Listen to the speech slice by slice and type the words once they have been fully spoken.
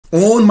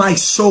On my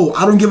soul,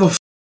 I don't give a f.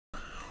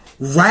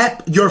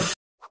 Rap your f.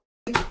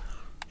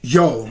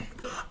 Yo.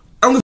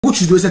 I don't give a what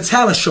you do. It's a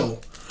talent show.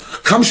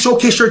 Come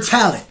showcase your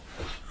talent.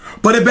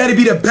 But it better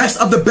be the best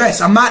of the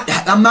best. I'm not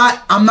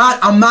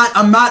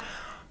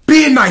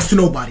being nice to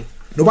nobody.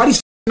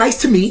 Nobody's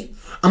nice to me.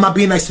 I'm not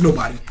being nice to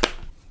nobody.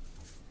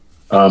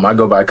 I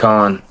go by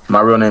Khan.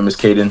 My real name is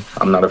Caden.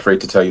 I'm not afraid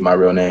to tell you my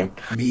real name.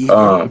 Me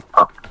I'm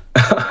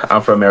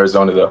from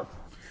Arizona, though.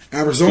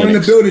 Arizona Phoenix.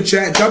 In the building,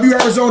 chat. W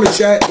Arizona,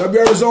 chat. W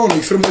Arizona.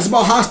 You feel me? It's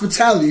about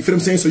hospitality. You feel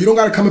what I'm saying? So you don't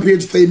got to come up here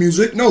to play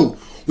music. No.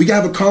 We got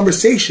to have a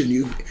conversation.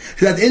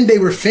 Because at the end of the day,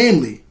 we're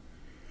family.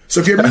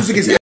 So if your music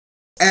is...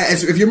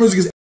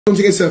 don't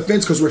take it to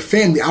offense because we're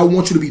family. I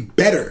want you to be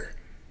better.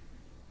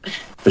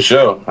 For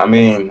sure. I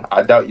mean,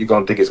 I doubt you're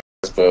going to think it's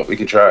but we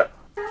can try.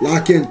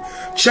 Lock in.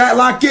 Chat,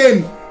 lock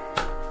in.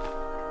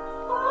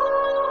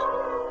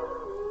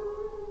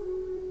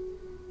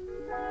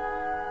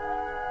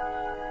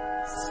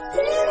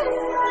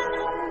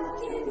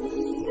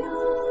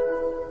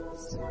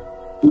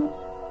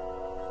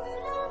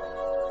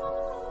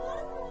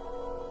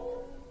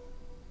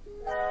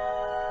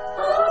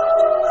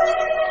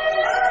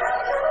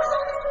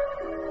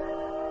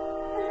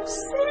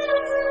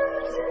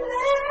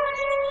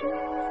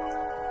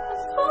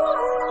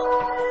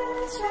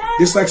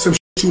 It's like some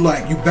shit you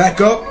like. You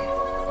back up,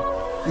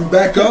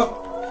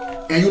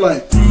 and you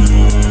like.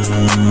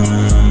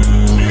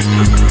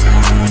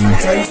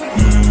 Okay.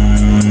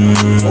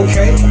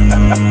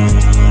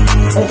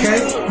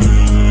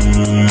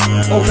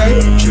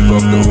 Chip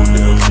off the old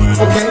damn.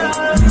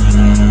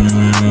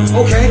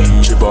 Okay.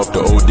 Chip off the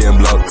old damn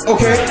block.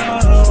 Okay.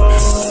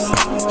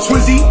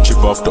 Swizzy. Chip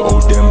off the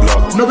old damn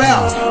block. No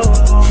bow.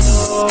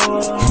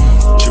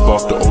 Chip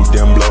off the old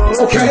damn block.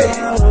 Okay.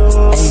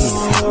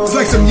 It's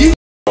like some yeet.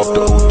 Off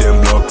the old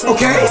damn block.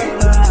 Okay.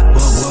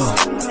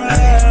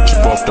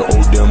 Chip off the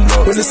old damn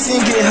block. When the scene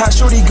get hot,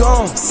 shorty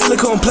gone.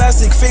 Silicone,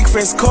 plastic, fake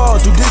friends call.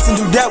 Do this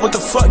and do that, what the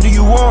fuck do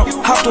you want?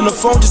 Hopped on the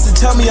phone just to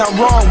tell me I'm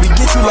wrong. We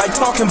get you like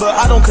talking, but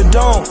I don't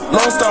condone.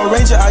 Lone Star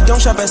Ranger, I don't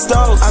shop at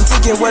stores. I'm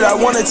taking what I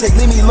wanna take,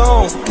 leave me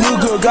alone. New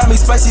girl got me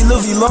spicy,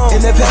 Louis long.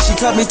 In that past, she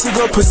cut me to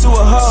go pursue a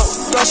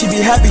hoe. Thought she'd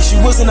be happy, she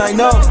wasn't, I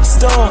know.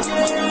 Stone,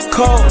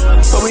 cold,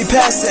 but we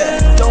passed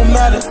that, don't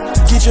matter.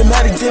 Get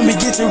dramatic, then we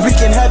get to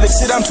wreaking havoc.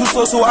 Shit, I'm too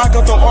slow, so I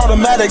got the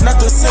automatic. Not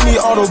the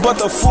semi-auto, but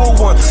the full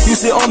one. You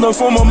sit on the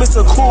phone,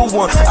 Mr. Cool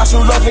One. I show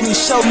love and he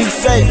showed me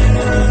fake.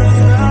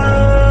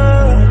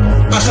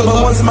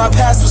 But ones in my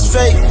past was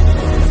fake.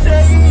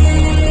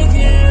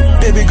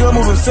 Baby girl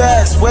moving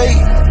fast, wait.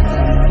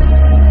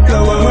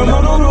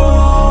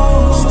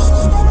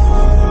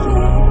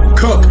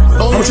 Cook.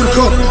 I want you to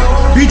cook.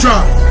 Beat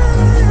drop.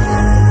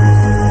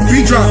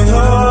 Beat drop.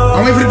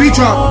 I'm waiting for the beat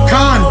drop.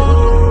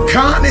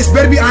 Khan, this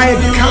better be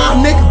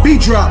Khan, Nick,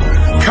 beat drop.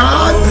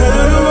 Khan,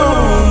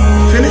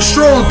 finish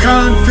strong,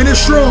 Khan, finish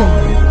strong.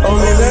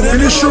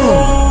 Finish strong.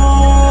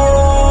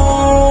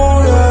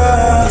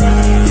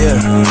 Yeah,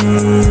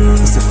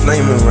 it's the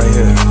flaming right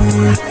here.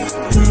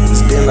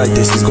 It's been like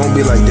this, it's gonna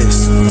be like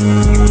this.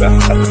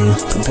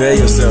 Prepare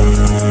yourself.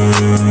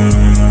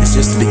 It's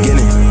just the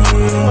beginning.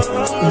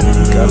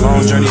 Got a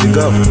long journey to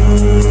go.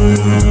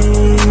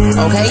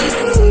 Okay.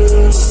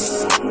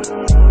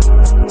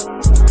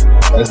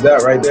 That's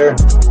that right there.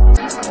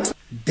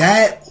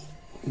 That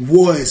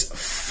was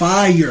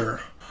fire.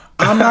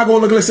 I'm not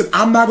gonna listen.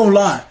 I'm not gonna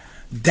lie.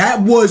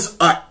 That was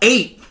a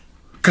 8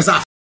 because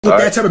I with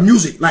that type of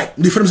music. Like,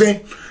 you feel what I'm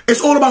saying? It's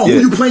all about who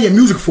you playing your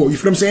music for. You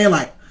feel what I'm saying?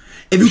 Like,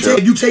 if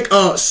you take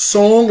a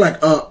song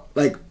like a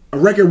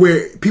record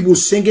where people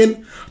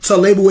singing to a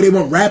label where they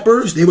want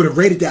rappers, they would have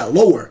rated that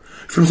lower.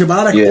 You feel what I'm saying? But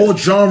I like all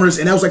genres,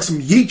 and that was like some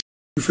yeet.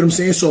 You feel what I'm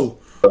saying? So,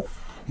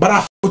 but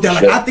I with that.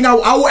 Like, I think I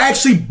will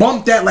actually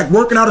bump that. Like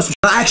working out or some.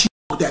 I actually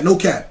with that. No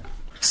cap.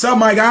 What's up,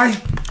 my guy?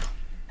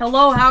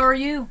 Hello. How are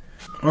you?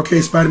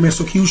 Okay, Spider-Man.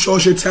 So can you show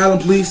us your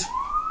talent, please?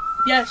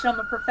 Yes, I'm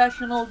a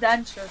professional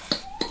dancer.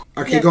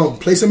 Okay, go.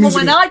 Play some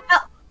music.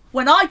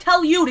 When I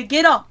tell you to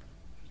get up,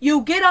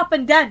 you get up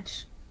and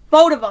dance.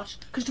 Both of us.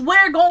 Because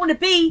we're going to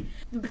be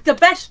the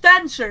best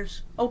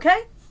dancers.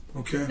 Okay?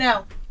 Okay.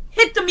 Now,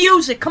 hit the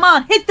music. Come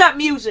on, hit that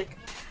music.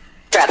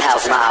 Trap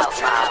house mob.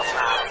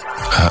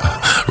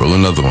 Roll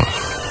another one.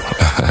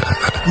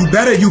 you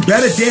better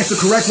dance the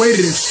correct way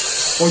to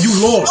this, or you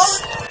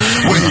lost.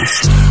 Wait.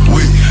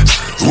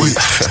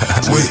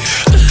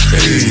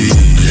 Hey.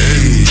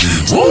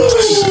 Woo.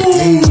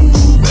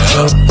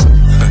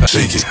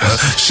 Shake it.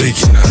 She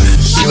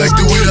like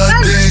the way I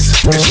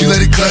dance, and she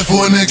let it clap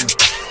for a nigga.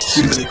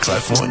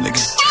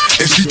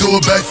 And she throw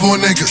it back for a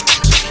nigga.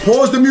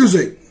 Pause the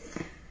music.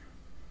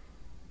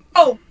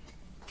 Oh,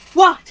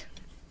 what?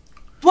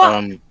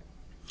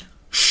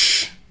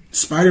 Shh.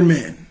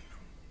 Spider-Man.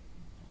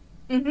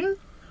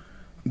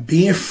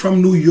 Being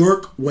from New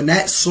York, when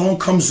that song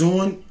comes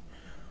on,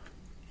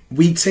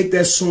 we take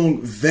that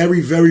song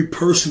very, very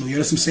personal. You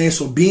know what I'm saying?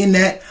 So being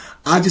that,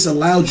 I just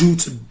allowed you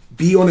to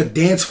be on a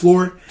dance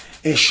floor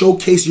and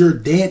showcase your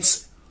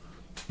dance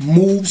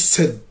moves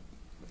to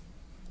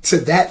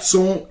that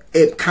song,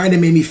 it kind of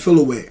made me feel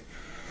away.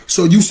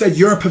 So you said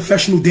you're a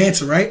professional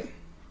dancer, right?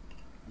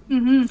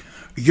 Mm-hmm.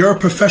 You're a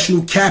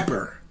professional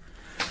capper.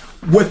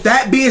 With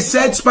that being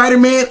said,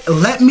 Spider-Man,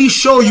 let me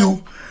show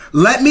you.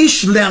 Let me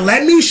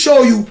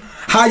show you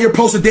how you're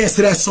supposed to dance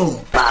to that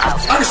song.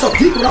 I can start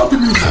deep without the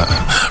music.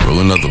 Roll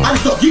another one. I can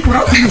start deep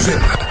without the music.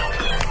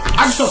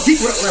 I can start deep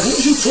without. Like, what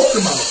was you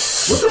talking about?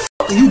 What the f?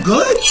 Are you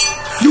good?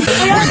 You good?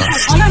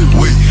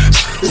 Wait.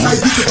 It's like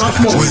deep without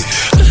smoke. Wait.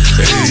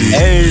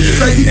 It's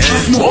like deep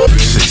without smoke.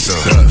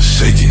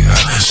 Shake it,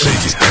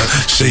 shake it,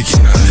 shake it.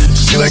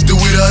 She like the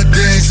way that I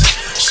dance.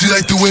 She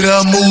like the way that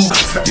I move.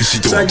 Yeah, she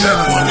do it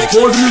back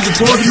for a nigga.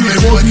 Pause the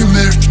music, pause the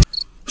music.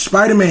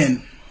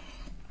 Spider-Man,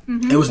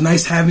 it was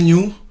nice having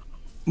you,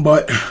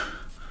 but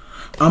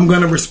I'm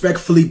gonna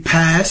respectfully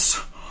pass.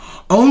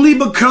 Only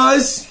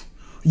because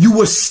you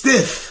were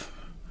stiff.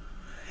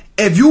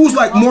 If you was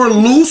like more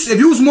loose,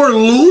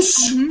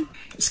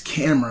 this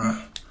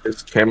camera.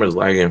 This camera's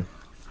lagging.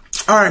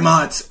 All right,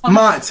 Mods. And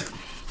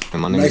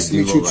my name Nice is to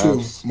meet D-Roll you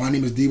Raps. too. My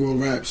name is D-Roll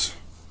Raps.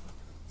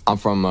 I'm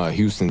from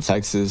Houston,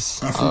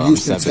 Texas. I'm from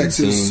Houston,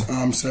 17. Texas.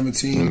 I'm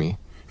 17.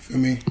 Feel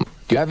me? Do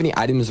you have any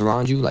items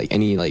around you? Like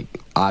any like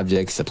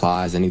objects,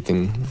 supplies,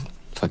 anything?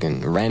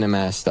 Fucking random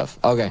ass stuff.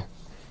 Okay.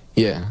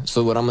 Yeah.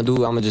 So what I'm gonna do,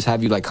 I'm gonna just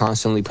have you like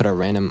constantly put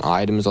random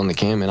items on the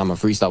cam and I'm gonna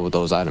freestyle with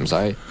those items,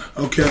 alright?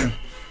 Okay.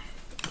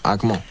 Alright,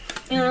 come on.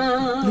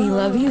 We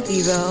love you,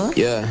 Devo.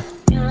 Yeah.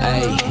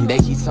 Hey, they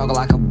keep talking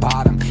like a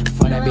bottom.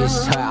 For that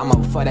bitch,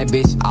 I'ma for that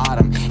bitch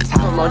autumn.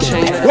 Time for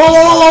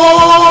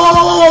the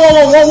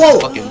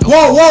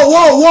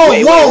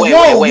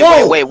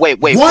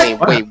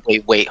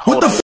Wait.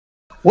 Hold on.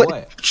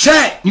 What?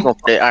 Chat. You gonna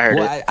play? I heard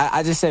Well, it.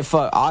 I just said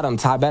fuck autumn,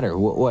 tie better.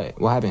 What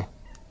happened?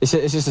 It's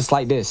just a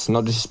slight diss.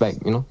 No disrespect,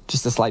 you know?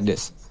 Just a slight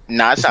diss.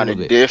 Nah, it Just a sounded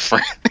little bit.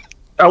 different.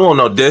 I won't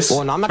know this.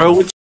 Well, no, I'm not Bro,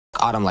 gonna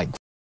autumn like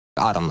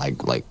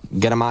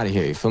get him out of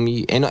here. You feel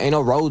me? Ain't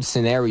no road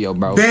scenario,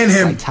 bro. Ban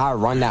him. Like Ty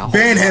run that whole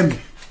Ban him.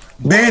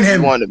 Ban You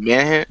him. want to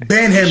ban him?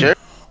 Ban him. Sure.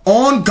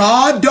 On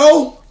God,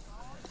 though,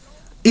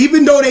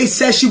 even though they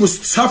said she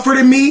was tougher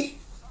than me,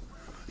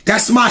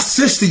 that's my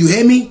sister, you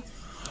hear me?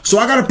 So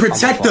I gotta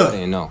protect her. I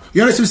didn't know.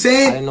 You understand what I'm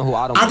saying? I didn't know who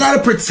Autumn I was.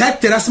 gotta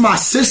protect her. That's my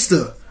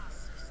sister.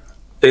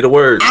 say the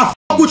word. I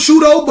fuck with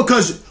you, though,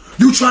 because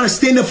you trying to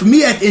stand up for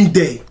me at the end of the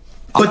day.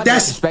 I'm But not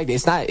that's... disrespecting.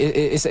 It's not.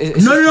 It's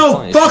No,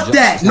 fun. It's fuck a joke.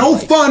 that. It's not No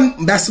like-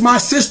 fun. That's my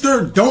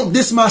sister. Don't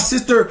diss my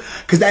sister,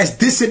 because that's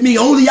dissing me.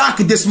 Only y'all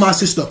can diss my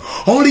sister.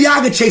 Only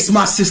y'all can chase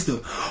my sister.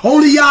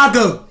 Only y'all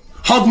can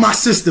hug my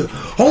sister.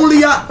 Only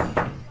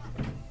y'all...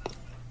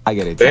 I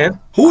get it. Ban?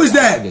 Who is I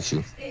that? get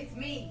you.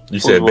 You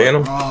said ban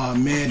him? Oh,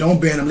 man, don't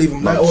ban him. Leave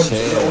him. Let Bro,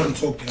 Odin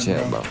talk to him,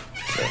 chill, bro.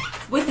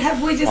 What that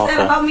boy just said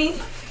about me?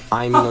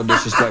 I ain't mean no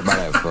disrespect by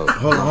that, bro.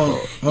 Hold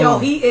on. Yo,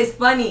 he is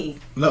funny.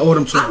 Let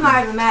Odin talk. I'm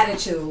not even mad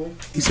at you.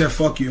 He said,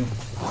 fuck you.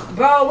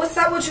 Bro, what's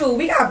up with you?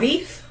 We got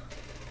beef?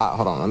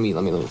 Hold on. Let me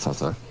talk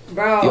to her.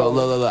 Bro. Yo,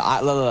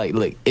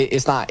 look.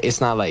 It's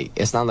not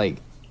like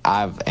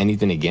I have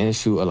anything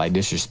against you or like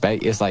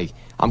disrespect. It's like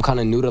I'm kind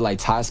of new to like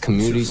Ty's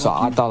community, so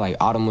I thought like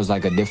Autumn was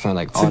like a different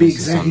like To be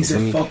artist or exact, he something.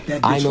 said, You feel "Fuck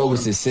that me? I bitch, know it was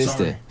Autumn." his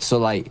sister, Sorry. so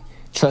like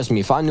trust me,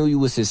 if I knew you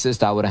was his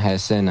sister, I wouldn't have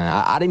said nothing.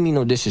 I didn't mean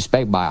no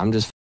disrespect by it. I'm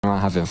just around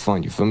having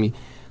fun. You feel me?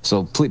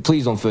 So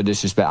please don't feel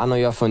disrespect. I know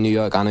y'all from New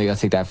York. I know y'all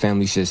take that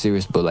family shit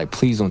serious, but like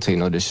please don't take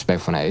no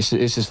disrespect from that. It's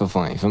just for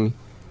fun. You feel me?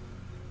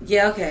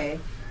 Yeah, okay.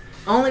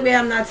 Only way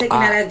I'm not taking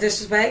that as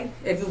disrespect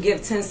if you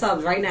give 10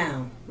 subs right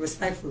now,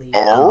 respectfully.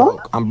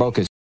 I'm broke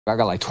as I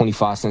got like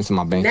 25 cents in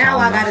my bank Now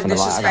account. I I'm not gotta finna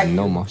lie. I got disrespect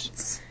no you. more.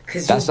 Cause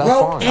That's you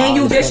broke fine. I and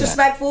you understand that.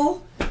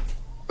 disrespectful.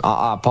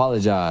 I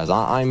apologize.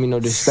 I ain't mean no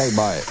disrespect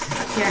by it.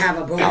 Can't have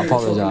a bro I talking to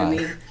apologize.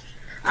 me.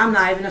 I'm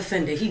not even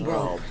offended. He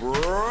broke. Bro,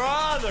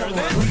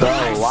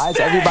 why is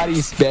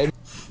everybody sped?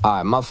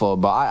 Alright, my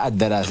fault, but I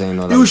dead ass ain't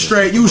know that. You was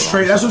straight.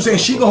 That's what I'm saying.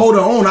 She can hold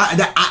her own.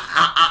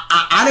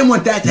 I didn't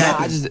want that to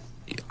happen.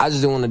 I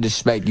just didn't want to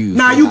disrespect you.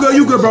 Nah, you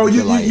good, bro.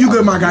 You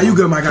good, my guy. You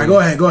good, my guy. Go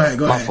ahead.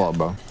 My fault,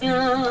 bro. We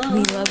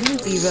love you,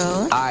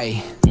 Devo.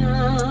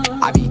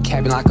 I be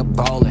capping like a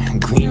bowler.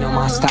 Green on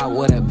my style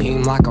with a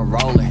beam like a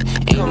roller.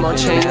 Ain't even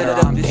matter,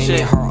 I'm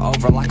bending her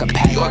over like a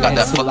pack.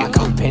 Like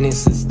I'm bending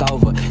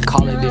Stover.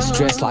 Call it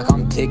distress like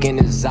I'm taking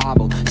a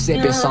Zabo.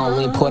 Sipping some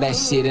lean, pour that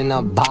shit in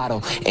a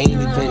bottle. Ain't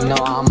even know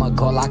I'ma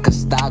go like a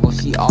stoggle.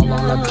 She all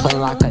on the plane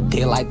like a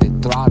dick like the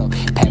throttle.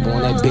 Pep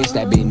on that bitch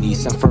that been need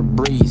some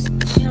Febreze.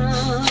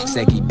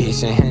 Secky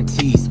bitch and her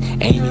teeth.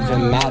 Ain't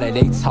even matter,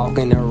 they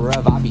talking the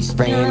rough. I be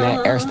spraying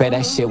that air, spray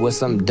that shit with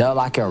some dub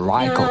like a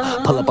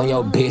Ryko. Pull up on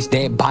your bitch,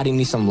 dead body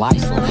need some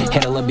Lysol.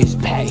 Hit a little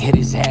bitch back, hit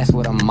his ass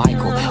with a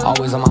Michael.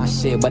 Always on my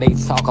shit, but they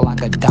talking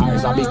like a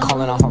Dyers. I be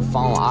calling on her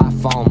phone,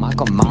 iPhone,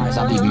 Michael Myers.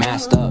 I be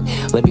masked up.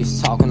 Little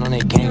bitch talking on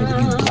their game, they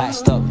be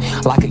blast up.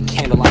 Like a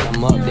candle, light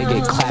them up, they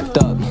get clapped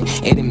up.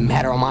 It didn't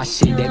matter on my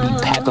shit, they be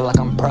papped up like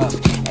I'm bruh.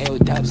 Ayo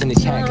dubs in the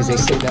chat, cause they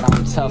say that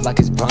I'm tough like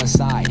it's bun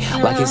side.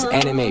 Like it's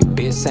anime,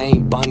 bitch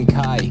saying bun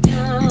kai.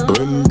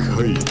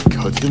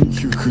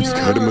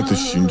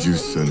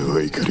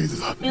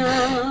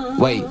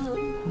 Wait,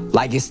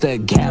 Like it's the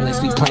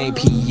Galaxy, we playing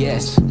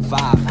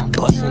PS5.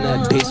 Busting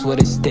a bitch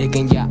with a stick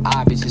in your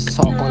eye. Bitches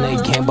talk on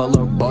the game, but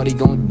little buddy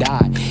gon'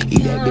 die.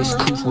 Eat that bitch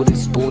cooch with a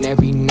spoon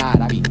every night.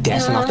 I be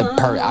dashing off the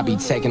perk, I be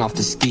taking off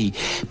the ski.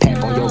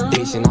 Pap on your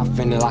bitch and I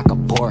finna like a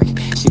pork.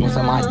 She wants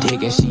on my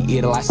dick and she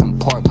eat it like some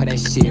pork. Put that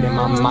shit in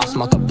my mouth,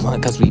 smoke a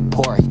blunt cause we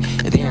pork.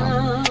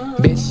 Damn,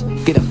 bitch,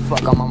 get the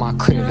fuck on my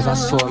crib, cause I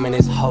swear, man,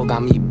 this hoe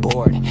got me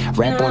bored.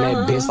 Rap on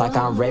that bitch like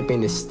I'm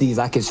rapping the steez,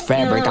 like it's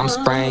fabric. I'm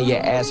spraying your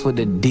ass with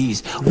the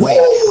D's. Wait,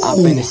 I'm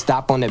finna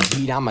stop on the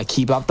beat, I'ma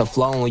keep up the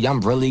flow. I'm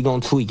really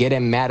gon' tweet, get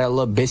it mad at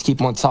little bitch,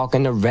 keep on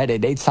talking to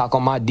Reddit. They talk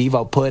on my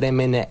Devo, put him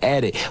in the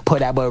edit. Put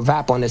that boy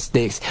rap on the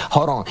sticks.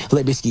 Hold on,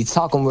 little bitch keep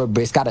talking with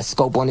bricks. Got a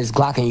scope on this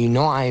Glock and you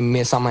know I ain't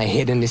miss. I'ma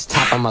hit in this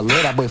top, I'ma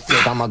let that boy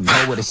flick, I'ma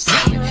go with a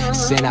 7.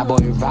 Send that boy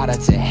right up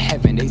to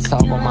heaven. They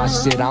talk on my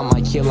shit,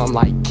 I'ma kill him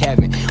like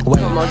Kevin.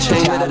 Wait,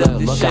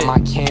 look at my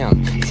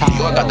cam. Time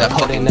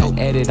put in the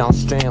edit on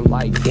stream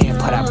like damn.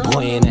 Put that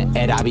boy in the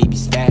edit, I be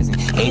spazzing.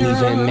 Ain't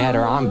even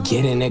matter, I'm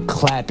getting it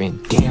clapping.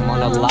 Damn, on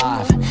the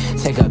live.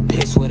 Take a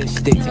bitch with a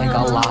stick, take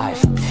a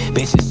life.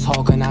 Bitches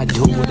talking, I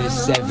do with a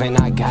 7.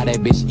 I got that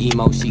bitch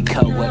emo, she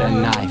cut with a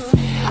knife.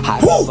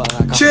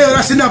 Chill,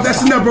 that's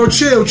enough, bro.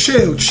 Chill.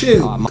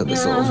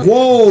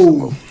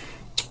 Whoa.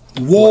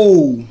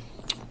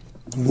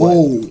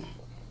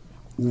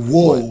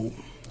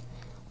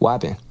 What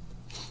happened?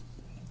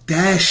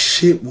 That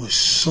shit was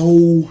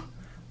so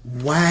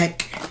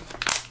whack.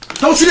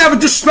 Don't you ever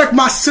disrespect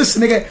my sister,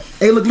 nigga.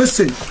 Hey, look,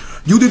 listen.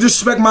 You did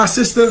disrespect my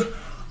sister,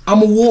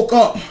 I'ma walk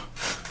up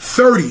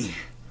 30.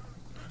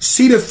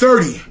 See the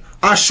 30.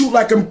 I shoot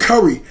like I'm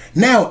Curry.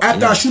 Now,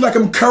 after I shoot like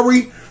I'm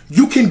Curry,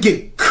 you can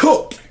get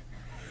cooked.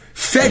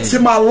 Fed to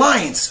my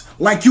lions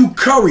like you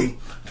Curry.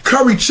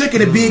 Curry chicken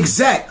to be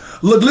exact.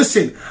 Look,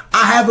 listen.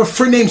 I have a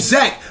friend named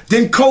Zach.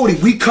 Then Cody.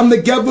 We come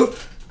together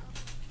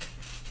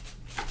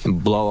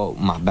and blow out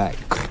my back.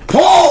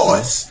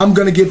 Pause! I'm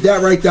gonna give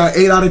that right there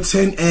 8 out of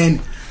 10.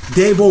 And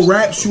Davo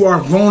Raps, you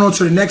are going on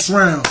to the next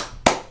round.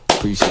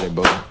 Appreciate it,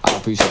 bro. I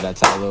appreciate that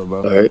title,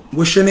 bro. All right.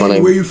 What's your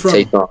name? Where you from?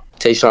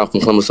 Tayshawn from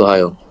Columbus,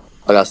 Ohio.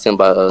 I got sent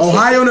by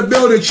Ohio in the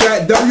building,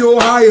 chat. W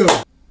Ohio.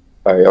 All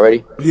right, y'all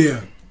ready?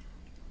 Yeah.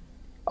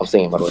 I'm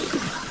singing, by the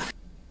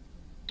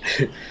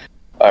way.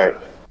 All right.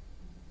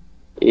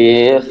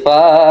 If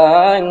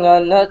I ain't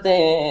got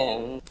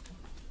nothing,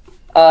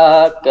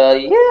 I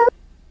got you.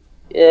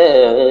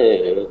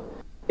 Yeah.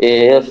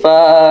 If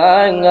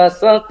I ain't got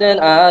something,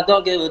 I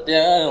don't give a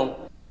damn.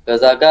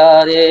 Cause I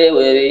got it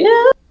with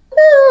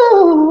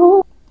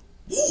you.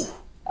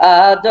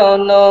 I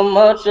don't know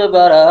much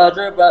about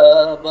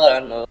algebra, but I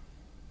know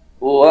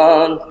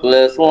 1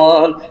 +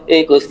 1 =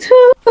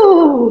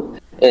 2.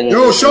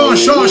 Yo, Sean,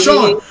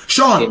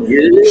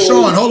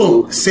 hold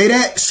on. Say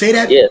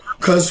that. Yeah.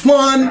 Cause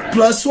 1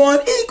 + 1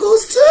 = 2.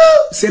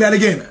 Say that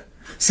again.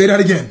 Say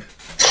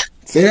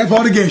that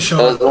part again,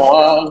 Sean.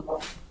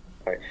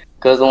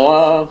 Cause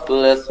 1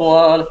 +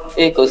 1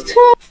 =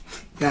 2.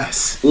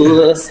 Yes.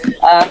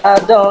 I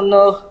don't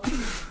know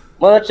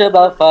much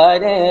about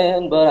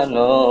fighting, but I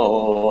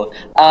know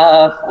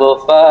I will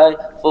fight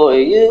for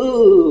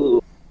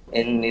you.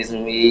 And it's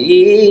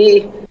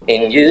me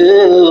and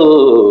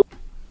you.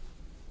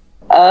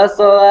 I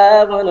so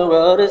I when the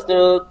road is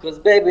through, cause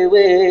baby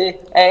we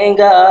ain't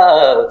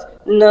got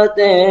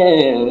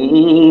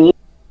nothing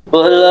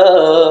but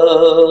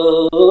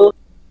love.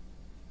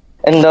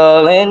 And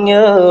darling,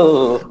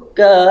 you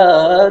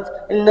got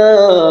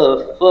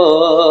enough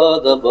for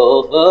the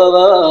both of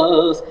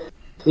us.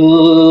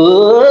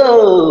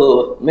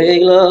 Ooh,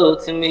 make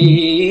love to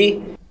me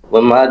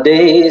when my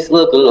days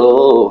look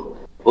low.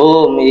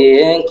 Pull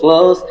me in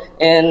close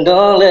and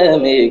don't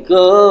let me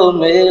go.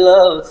 Make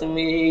love to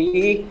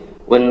me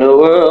when the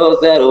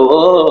world's at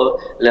war.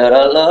 Let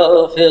our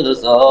love fill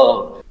us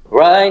all.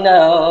 Right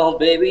now,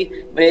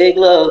 baby, make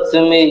love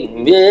to me.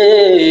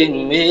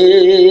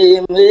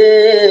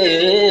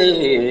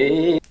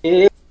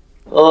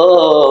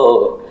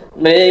 Oh,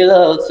 make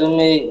love to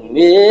me.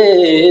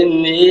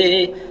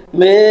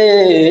 Make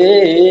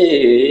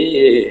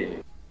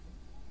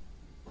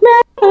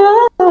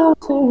love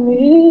to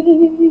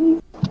me.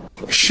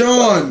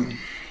 Sean.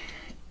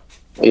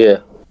 Yeah.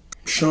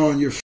 Sean,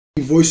 your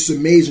voice is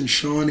amazing,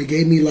 Sean. It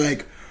gave me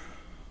like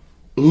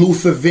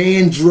Luther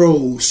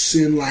Vandross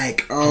and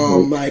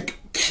like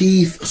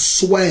Keith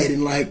Sweat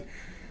and like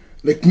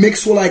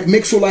mix with like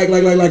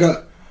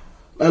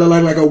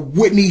a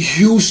Whitney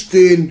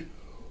Houston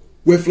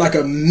with like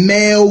a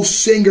male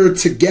singer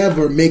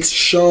together makes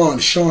Sean.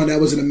 Sean, that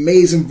was an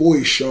amazing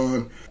voice,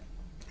 Sean.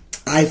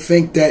 I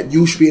think that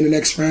you should be in the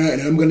next round,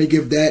 and I'm gonna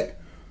give that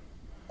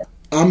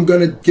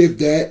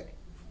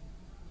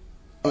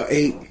a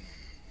 8.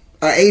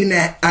 A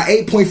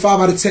 8.5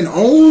 out of 10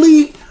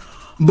 only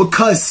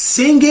because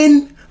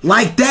singing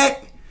like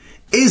that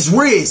is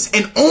Riz.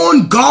 And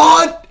on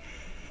God,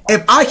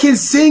 if I can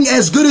sing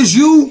as good as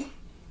you,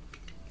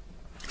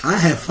 I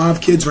have 5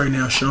 kids right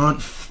now,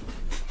 Sean.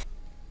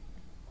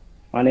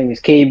 My name is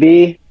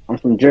KB. I'm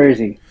from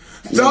Jersey.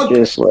 Thug,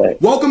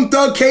 welcome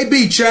Thug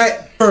KB,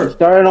 chat.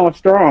 Started off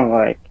strong,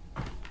 like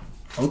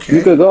Okay.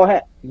 You could go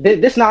ahead.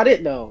 This not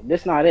it though.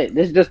 This not it.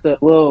 This just a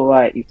little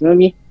like, you feel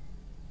me?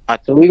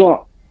 So we going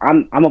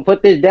I'm gonna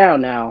put this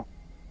down now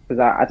because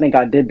I think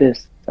I did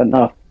this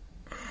enough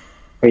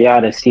for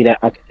y'all to see that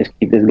I can just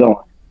keep this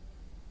going.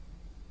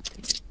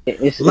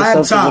 It's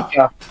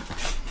laptop.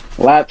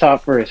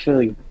 Laptop first,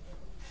 feel you.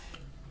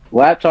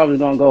 Laptop is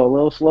gonna go a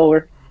little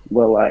slower,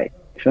 but like,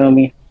 feel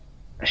me?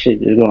 That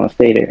shit just gonna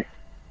stay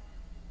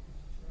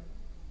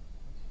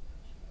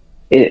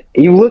there.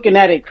 You looking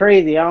at it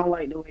crazy. I don't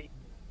like the way,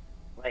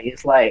 like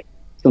it's like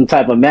some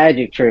type of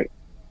magic trick.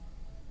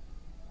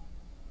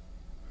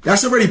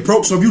 That's already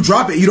broke, so if you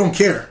drop it, you don't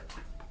care.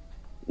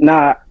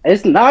 Nah,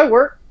 it's not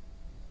work.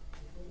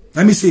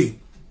 Let me see.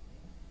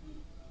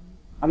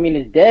 I mean,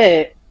 it's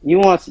dead. You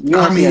want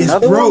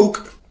it's broke.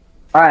 One?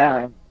 All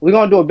right. We're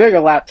gonna do a bigger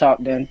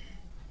laptop then.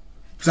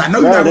 Cause I know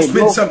you're not gonna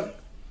spend something.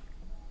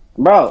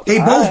 Bro, they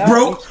both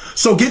broke.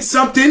 So get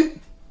something.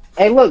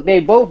 Hey, look, they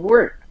both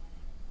work.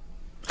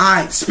 All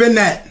right, spin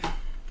that.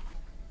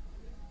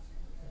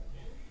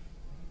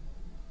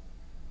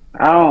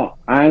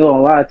 I ain't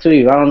gonna lie to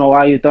you. I don't know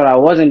why you thought I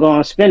wasn't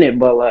gonna spin it,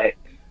 but like,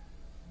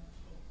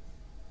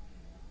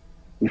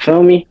 you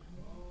feel me?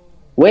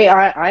 Wait,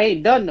 I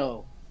ain't done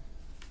though.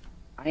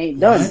 I ain't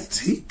done.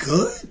 What? He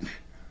good?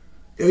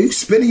 Yo, you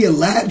spinning your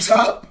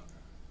laptop?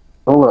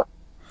 Hold up.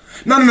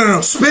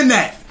 No. Spin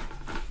that.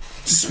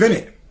 Just spin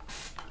it.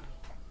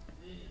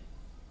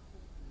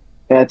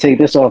 Gotta take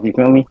this off, you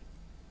feel me?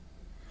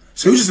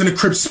 So you just in the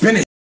crib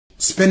spinning.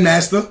 Spin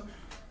master.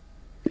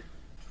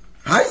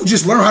 How you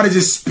just learn how to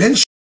just spin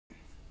shit?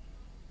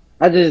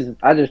 I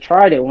just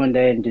tried it one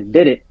day and just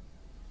did it.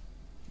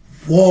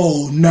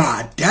 Whoa,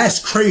 nah, that's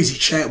crazy,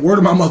 chat. Word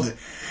of my mother.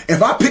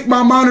 If I pick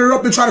my monitor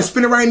up and try to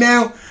spin it right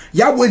now,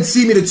 y'all wouldn't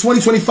see me to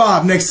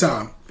 2025 next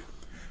time.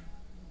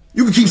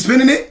 You can keep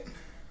spinning it?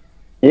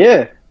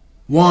 Yeah.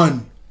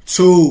 1,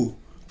 2,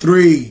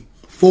 3,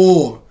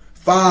 4,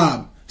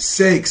 5,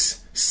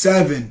 6,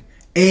 7,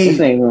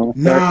 8,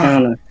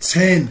 9,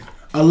 10,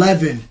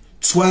 11,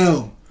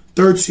 12,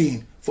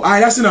 13. All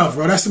right, that's enough,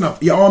 bro. That's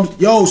enough. Your arms,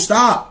 yo,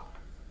 stop.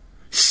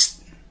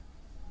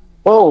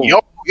 Whoa.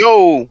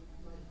 Yo.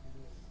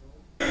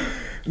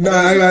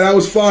 Nah, that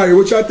was fire.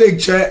 What y'all think,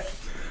 chat?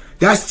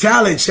 That's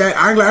talent, chat.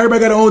 I ain't like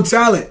everybody got their own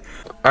talent.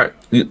 All right,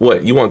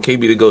 what you want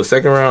KB to go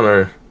second round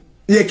or?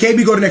 Yeah,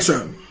 KB go to next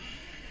round.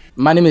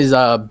 My name is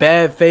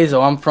Bad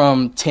Faisal. I'm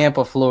from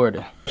Tampa,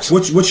 Florida.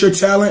 What's your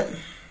talent?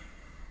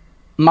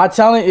 My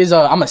talent is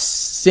I'm a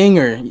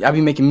singer. I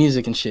be making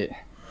music and shit.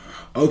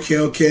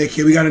 Okay.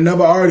 We got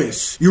another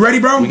artist. You ready,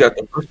 bro? We got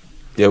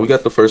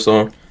the first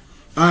song.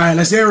 All right,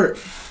 let's hear it.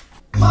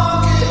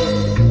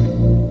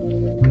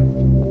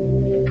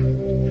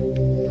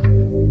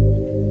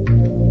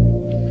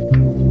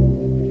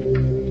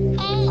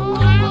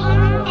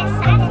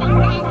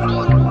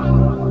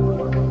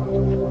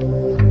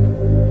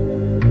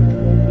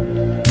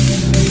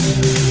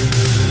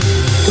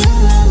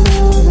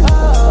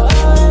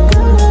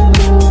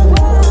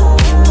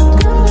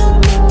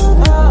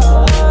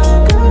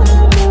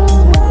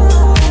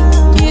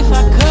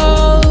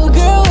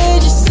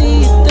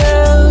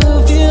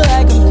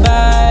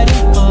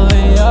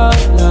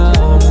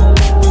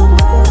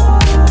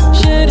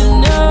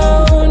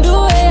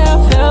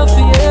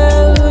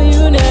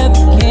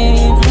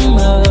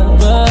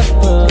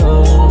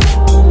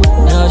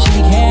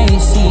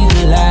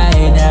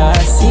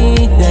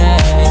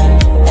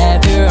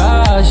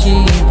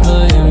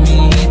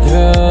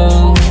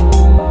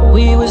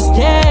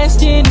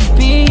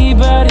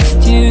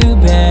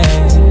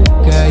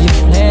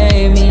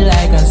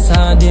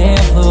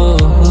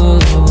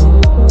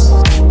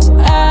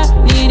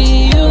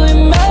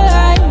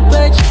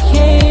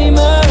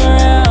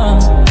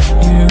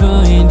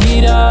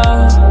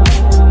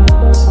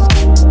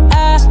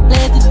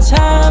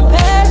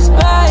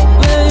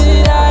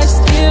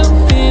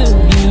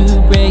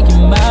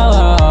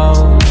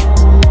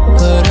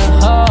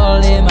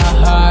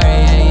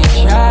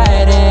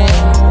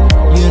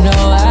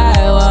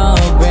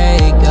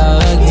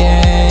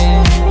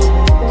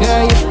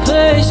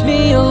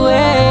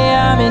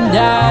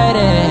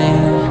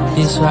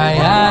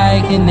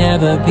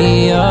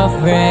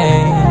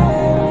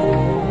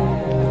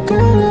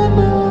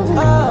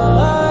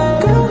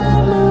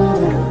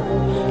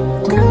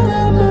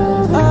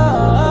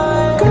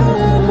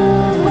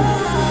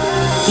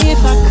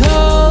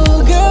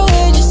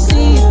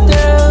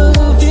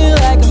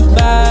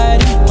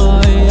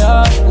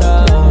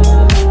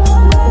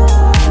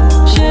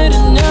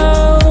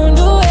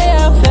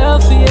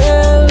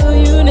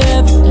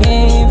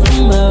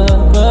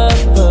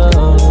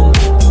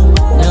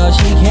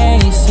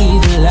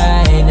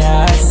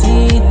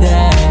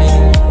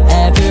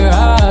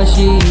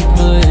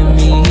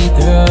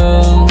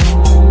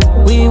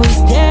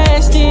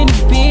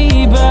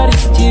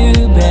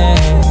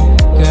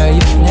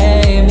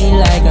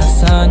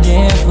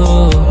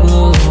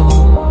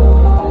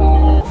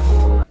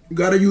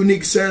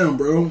 Sound,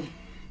 bro.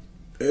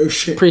 Oh,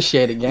 shit.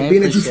 Appreciate it, gang.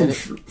 Being that you from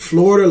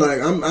Florida,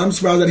 like I'm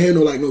surprised I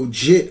didn't hear no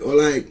jit or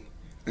like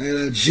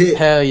a jit.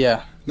 Hell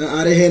yeah. Nah,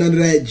 I didn't hear none of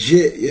that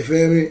jit. You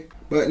feel me?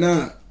 But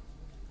nah,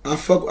 I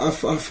fuck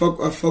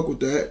with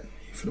that.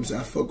 You feel what I'm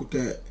saying? I fuck with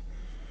that.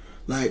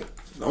 Like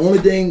the only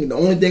thing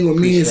with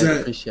me is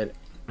that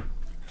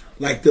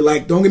like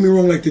don't get me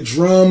wrong, like the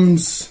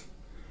drums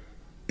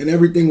and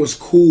everything was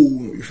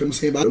cool. You feel what I'm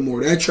saying? But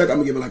more that track, I'm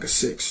gonna give it like a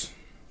 6.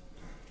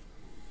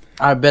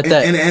 I bet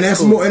that. And that's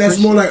cool. more. And that's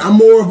more like I'm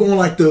more of on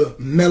like the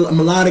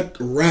melodic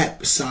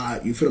rap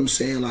side. You feel what I'm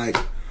saying? Like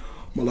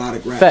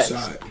melodic rap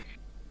side.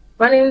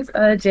 My name's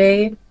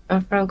Jay.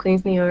 I'm from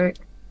Queens, New York,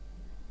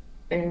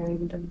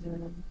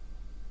 and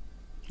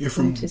you're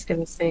from. I'm just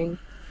gonna sing.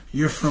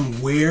 You're from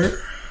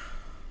where?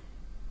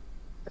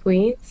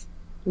 Queens,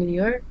 New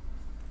York.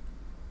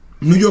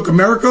 New York,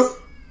 America.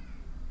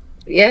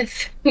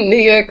 Yes, New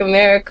York,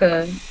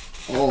 America.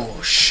 Oh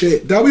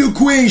shit! W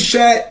Queens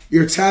chat.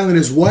 Your talent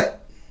is what?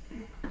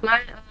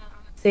 My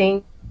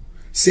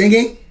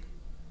Singing?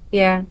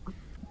 Yeah.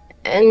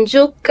 And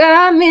you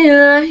got me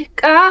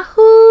like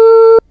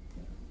ooh,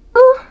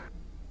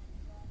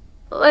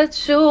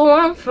 what you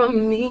want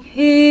from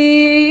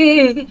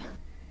me?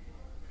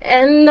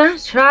 And I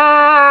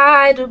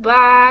tried to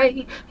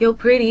buy your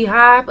pretty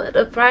heart, but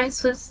the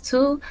price was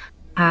too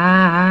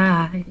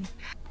high.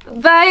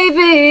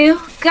 Baby, you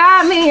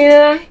got me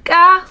like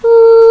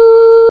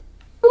ooh.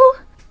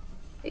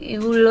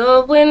 You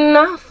love when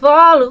I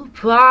fall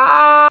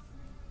apart,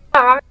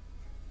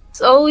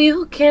 so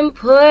you can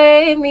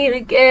put me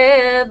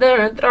together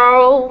and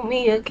throw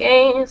me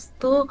against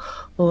the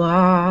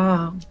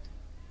wall.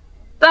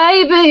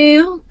 Baby,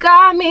 you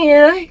got me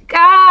like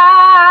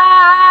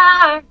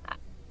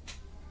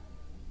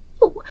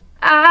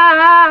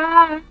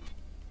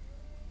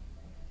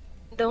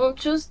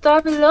don't you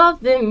stop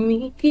loving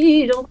me,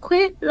 don't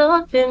quit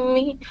loving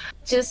me,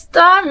 just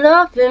start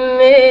loving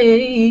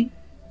me.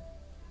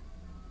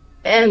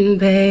 And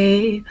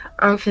babe,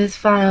 I'm fist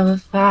 5 or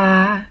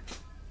 5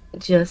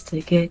 just to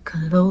get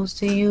close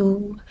to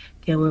you.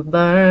 Can we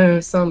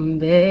burn some,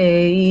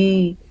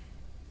 babe?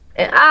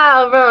 And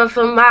I'll run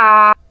for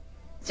miles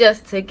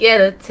just to get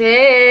a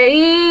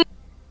taste.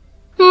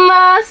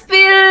 Must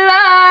be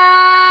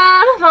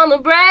love on the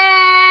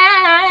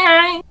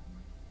brain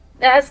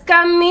that's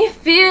got me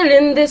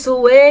feeling this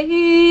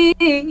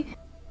way.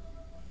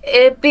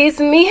 It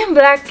beats me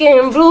black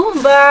and blue,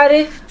 but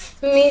it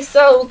me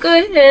so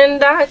good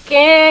and I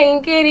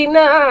can't get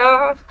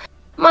enough.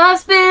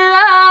 Must be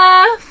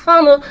love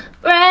on the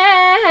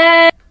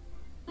brain,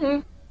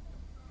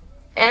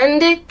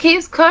 and it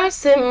keeps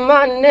cursing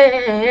my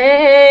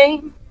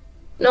name.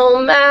 No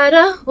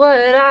matter what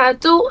I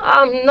do,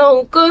 I'm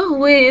no good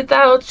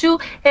without you,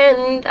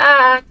 and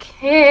I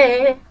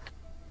can't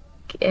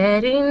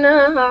get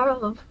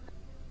enough.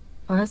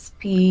 Must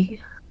be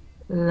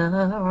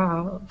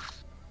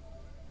love.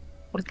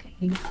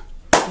 Okay.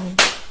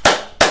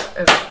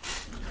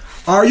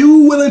 Are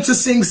you willing to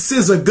sing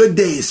SZA Good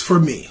Days for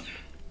me?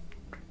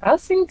 I'll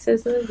sing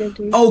SZA Good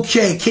Days.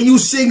 Okay, can you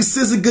sing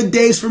SZA Good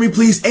Days for me,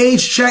 please?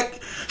 Age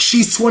check.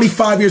 She's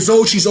 25 years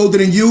old. She's older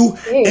than you.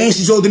 And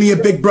she's older than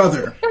your big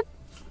brother.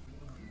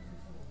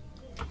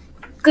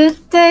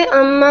 Good day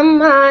on my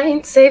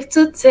mind. Safe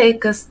to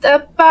take a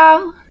step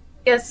out.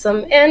 Get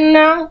some air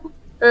now.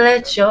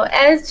 Let your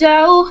edge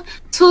out.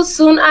 Too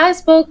soon I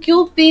spoke.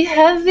 You be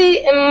heavy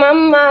in my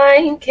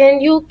mind. Can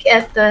you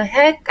get the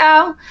heck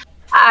out?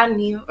 I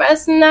need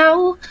rest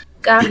now.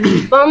 Got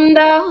me bummed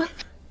out.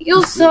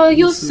 You so,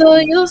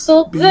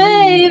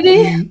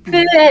 baby,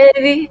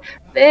 baby,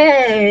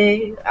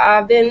 babe.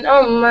 I've been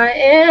on my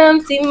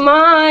empty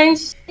mind,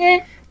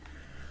 shit.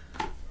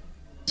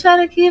 Try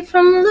to keep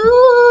from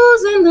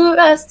losing the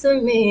rest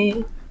of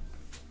me.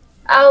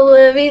 I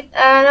worry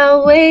that I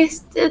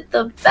wasted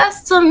the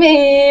best of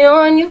me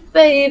on you,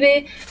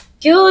 baby.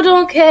 You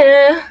don't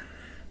care.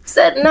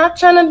 Said not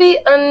trying to be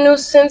a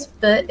nuisance,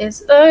 but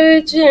it's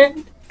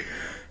urgent.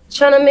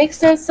 Trying to make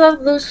sense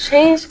of loose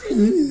change.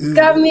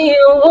 Got me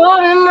a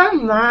war in my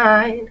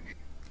mind.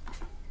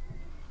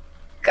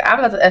 I'm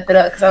about to F it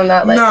up because I'm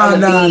not like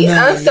on the beat.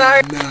 I'm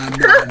sorry.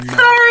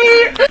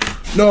 Sorry.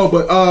 No,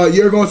 but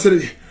you're going to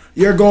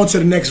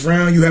the next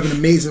round. You have an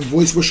amazing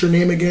voice. What's your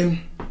name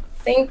again?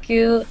 Thank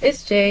you.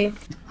 It's Jay.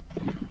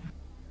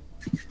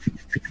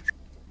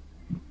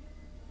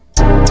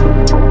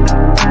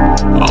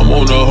 I'm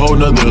on a whole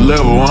nother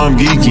level, I'm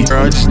geeky.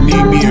 I just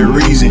need me a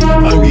reason.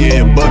 I'm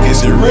getting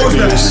buckets in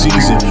regular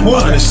season.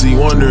 Honestly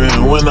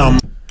wondering when I'm.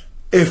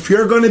 If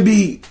you're gonna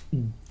be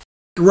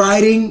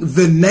writing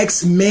the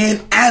next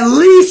man, at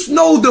least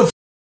know the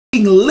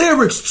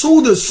lyrics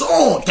to the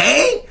song,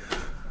 dang.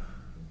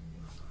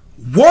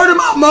 Word of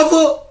my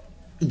mother,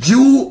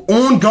 you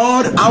on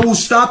guard. I will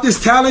stop this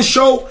talent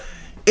show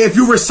if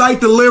you recite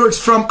the lyrics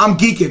from I'm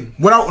Geeking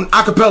without an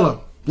acapella.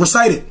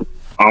 Recite it.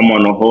 I'm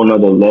on a whole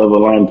nother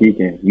level, I'm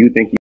geeking. You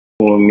think you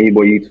doing me,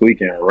 boy, you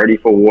tweaking. Ready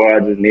for war,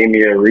 just name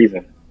me a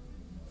reason.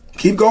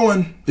 Keep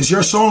going. It's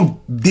your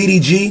song,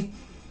 DDG.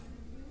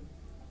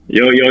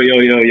 Yo.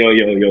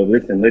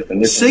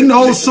 Listen. Sing the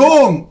whole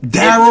song,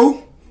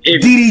 Daryl.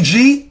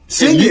 DDG.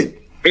 Sing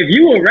it. If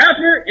you a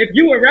rapper,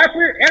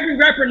 every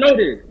rapper know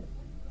this.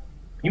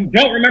 You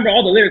don't remember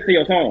all the lyrics to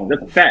your songs.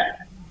 That's a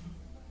fact.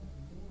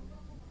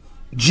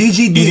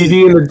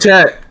 GGD in the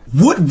chat.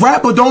 What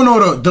rapper don't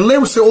know the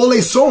lyrics to all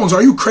their songs?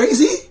 Are you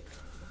crazy?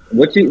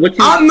 What you?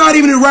 I'm not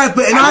even a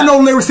rapper, and I know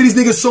lyrics to these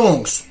niggas'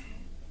 songs.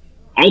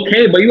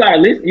 Okay, but you gotta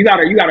listen. You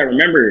gotta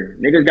remember.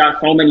 Niggas got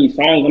so many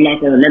songs. I'm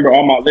not gonna remember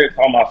all my lyrics,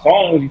 all my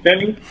songs. You feel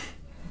me?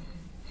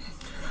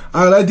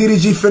 All right, let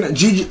DDG finish.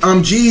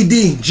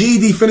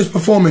 GED finish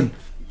performing.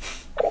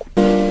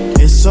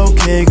 It's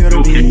okay, girl,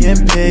 to be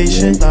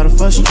impatient, out of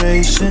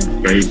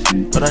frustration.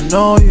 But I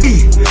know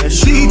you.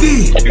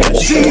 GED,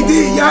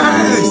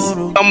 yes.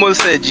 Someone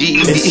said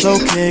GED. It's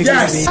okay,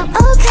 yes.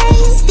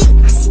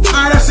 Okay.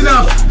 Alright, that's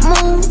enough.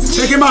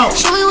 Check him out.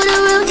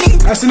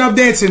 That's enough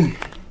dancing.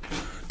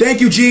 Thank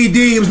you,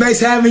 GED. It was nice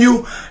having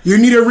you. You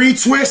need a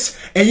retwist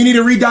and you need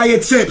to re-dye your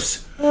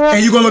tips.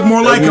 And you're gonna look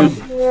more like him.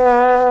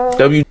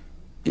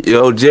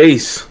 Yo,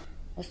 Jace.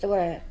 What's the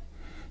word?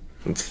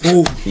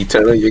 Ooh. You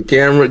turn on your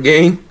camera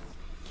game?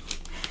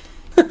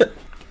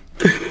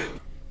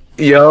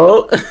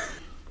 Yo.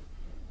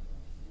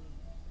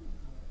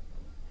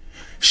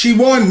 She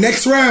won.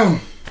 Next round.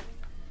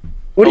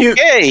 What do you?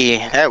 Okay,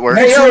 that works.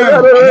 Next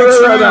round.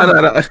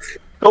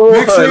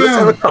 Next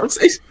round.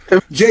 Conversation.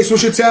 Jace,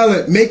 what's your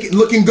talent? Make it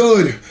looking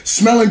good,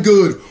 smelling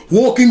good,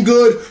 walking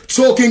good,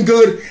 talking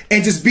good,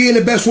 and just being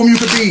the best woman you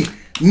could be.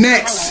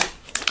 Next.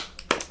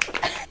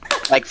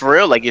 Like for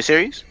real? Like you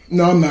serious?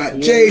 No, I'm not.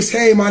 Jace,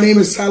 hey, my name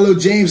is Tyler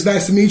James.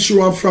 Nice to meet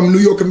you. I'm from New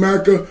York,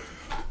 America.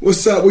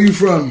 What's up? Where you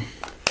from?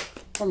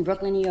 From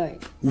Brooklyn, New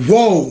York.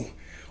 Whoa.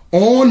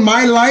 On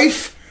my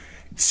life,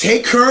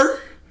 take her,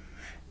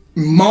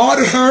 mod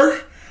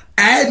her,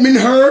 admin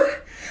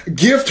her,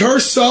 gift her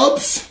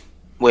subs.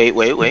 Wait.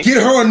 Get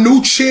her a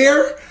new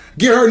chair.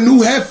 Get her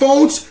new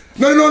headphones.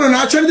 No,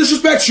 not trying to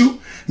disrespect you.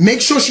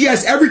 Make sure she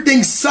has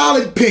everything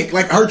solid pink.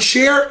 Like her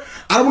chair,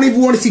 I don't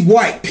even want to see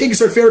white. Pink is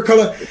her favorite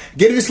color.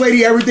 Get this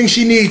lady everything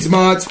she needs,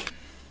 mods.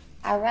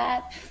 I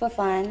rap for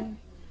fun.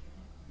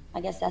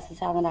 I guess that's the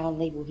talent I'll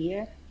label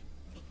here.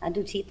 I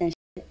do teeth and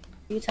shit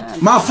a few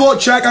times. My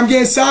fault, Track. I'm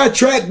getting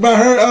sidetracked by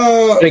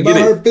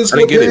her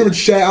physical appearance,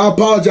 chat. I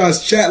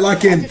apologize. Chat,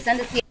 lock in.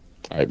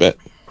 All right, bet.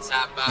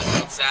 Top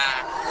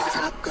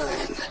gun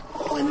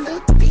on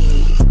the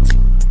beat.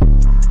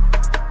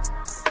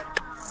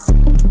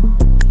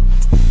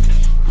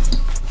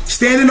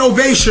 Standing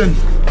ovation.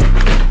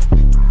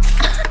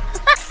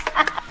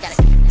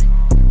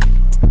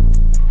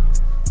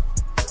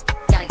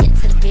 Gotta get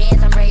to the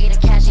bands, I'm ready to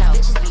cash out.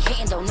 Bitches be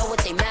hating, don't know what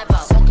they mad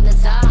about. Smoking the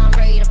Zah, I'm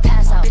ready to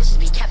pass out. Bitches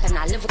be capping,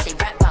 I live what they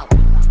rap out.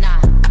 Nah,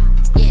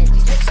 yeah,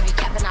 these bitches be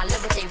capping, I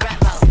live what they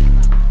rap out.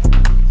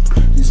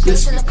 These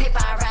bitches.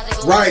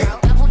 Right.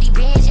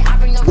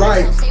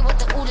 Right.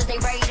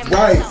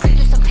 Right.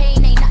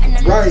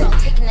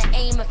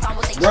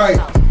 Right.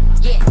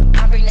 Yeah,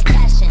 I bring the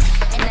cash in,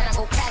 and then I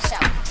go cash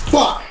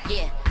out.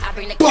 Yeah, I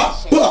bring the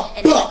cash in,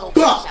 and then I go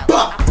cash out.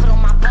 I put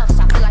on my buffs,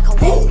 I feel like a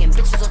Hogan.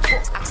 Bitches will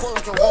talk, I call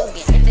them Joe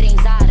Rogan. If it ain't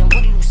Zod, then what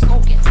are you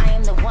smoking? I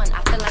am the one,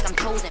 I feel like I'm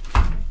chosen.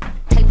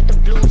 Play with the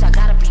blues, I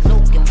gotta be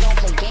Logan. We don't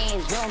play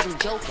games, we don't do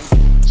joking.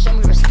 Show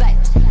me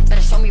respect,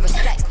 better show me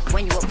respect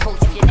when you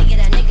approach. If you nigga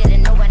that nigga,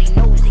 then nobody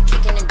knows it.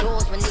 Kicking in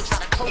doors when they try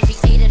to close.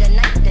 If 8 of the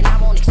night, then I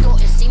won't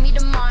extort it. See me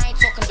tomorrow, I ain't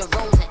talking to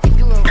Rosen. If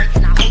you were right,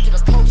 then I hold you the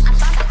closest. I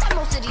thought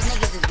most of these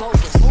niggas is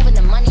bogus. Moving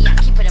the money, I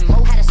keep it in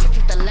mo. Had to switch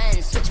up the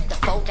lens, switch up the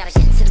focus. Gotta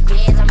get to the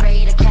bands, I'm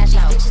ready to cash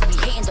out. Bitches be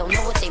hating, don't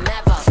know what they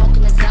mad about.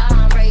 Smoking the Zah,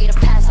 I'm ready to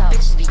pass out.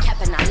 Bitches be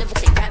capping, I live what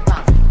they rap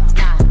out.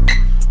 Nah,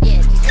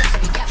 yeah, these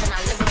bitches be capping, I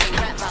live what they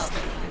rap out.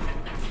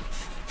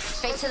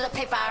 Straight to the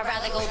paper, I'd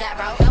rather go that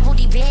route. Double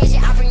D bands,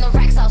 yeah, I bring the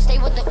racks out. Stay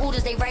with the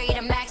oodles, they ready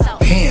to max out.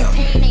 Damn.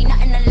 Pain ain't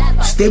nothing to laugh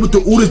about. Stay with the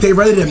oodles, they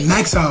ready to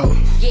max out.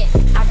 Yeah,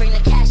 I bring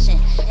the cash in,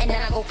 and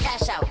then I go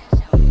cash out.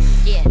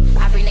 Yeah,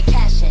 I bring the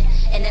cash in,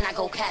 and then I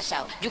go cash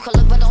out. You can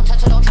look, but don't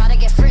touch or don't try to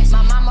get frisked.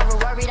 My mama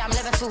worried I'm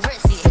living too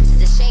rich. These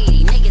bitches is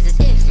shady, niggas is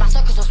if. My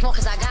circles so small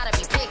cause I gotta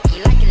be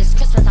picky. Like it is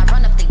Christmas, I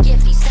run up the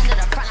gift. Send it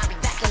up front, I'll be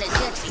back in the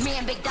jiffy. Me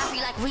and Big Duffy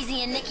like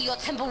Weezy and Nicki or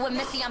Timber with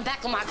Missy. I'm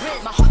back on my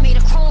grid. My heart made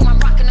of chrome, I'm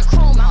rocking the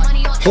chrome. My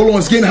money on. Hold on,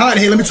 it's getting hot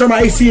in here. Let me turn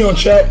my AC on,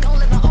 chat.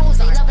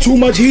 Too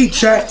much heat,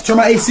 chat. Turn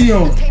my AC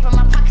on. Paper,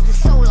 my pockets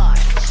is so large.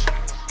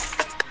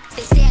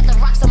 They stay at the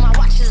rocks on my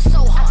watches is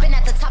so hard. Been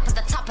at the top of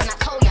the top and I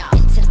told y'all.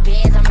 Get to the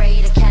bands, I'm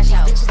ready to cash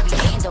out. Bitches be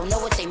hating, don't know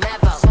what they mad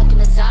about. Smoking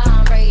the Zah,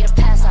 I'm ready to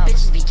pass out.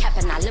 Bitches be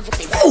capping, I live what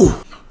they rap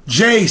out.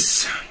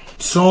 Jace.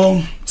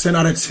 Song, 10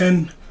 out of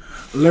 10.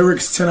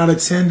 Lyrics, 10 out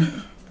of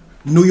 10.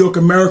 New York,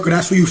 America.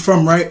 That's where you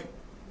from, right?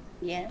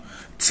 Yeah.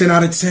 10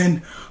 out of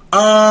 10.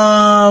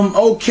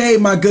 Okay,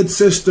 my good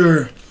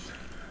sister.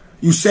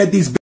 You said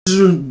these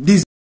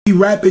bitches be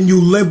rapping,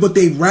 you live what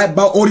they rap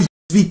about. Or these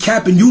bitches be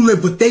capping, you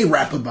live what they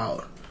rap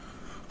about.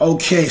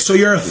 Okay, so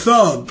you're a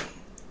thug.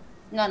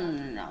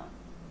 No.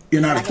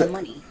 You're not I a thug. get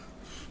money.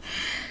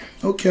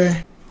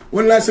 Okay.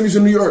 When the last time you was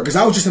in New York? Because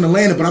I was just in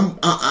Atlanta, but I'm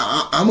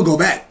gonna go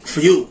back for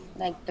you.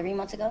 Like 3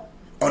 months ago?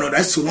 Oh no,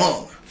 that's too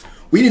long.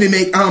 We need to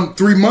make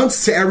 3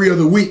 months to every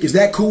other week. Is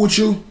that cool with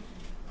you?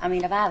 I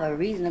mean, if I have a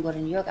reason to go to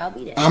New York, I'll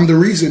be there. I'm the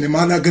reason. Am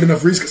I not good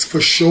enough reason? 'Cause for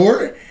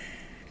sure,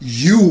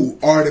 you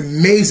are an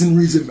amazing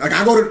reason. Like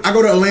I go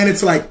to Atlanta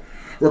to like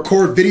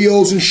record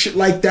videos and shit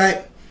like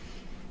that,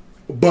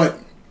 but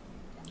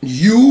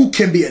you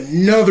can be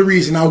another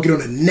reason I'll get on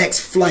the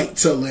next flight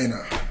to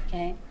Atlanta.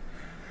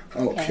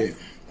 Okay.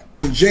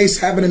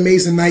 Jace, have an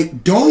amazing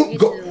night. Don't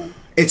go.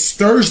 It's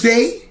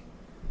Thursday.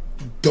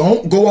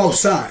 Don't go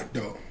outside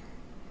though.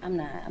 I'm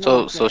not.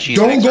 So she's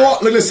don't go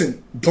out.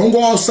 Listen, don't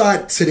go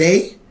outside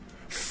today,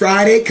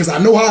 Friday, because I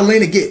know how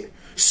Atlanta get.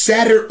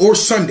 Saturday or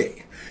Sunday.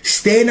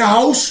 Stay in the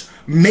house,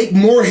 make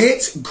more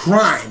hits,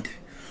 grind.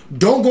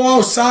 Don't go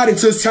outside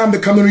until it's time to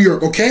come to New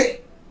York,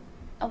 okay?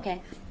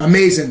 Okay.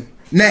 Amazing.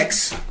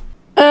 Next.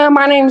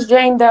 My name's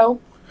Jane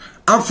Doe.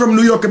 I'm from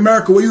New York,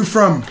 America. Where you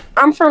from?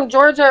 I'm from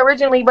Georgia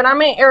originally, but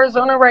I'm in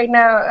Arizona right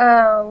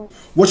now.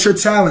 What's your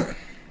talent?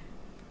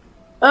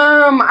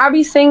 I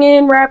be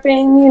singing,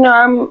 rapping. You know,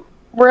 I'm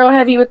real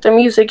heavy with the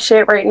music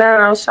shit right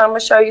now, so I'm gonna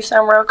show you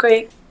something real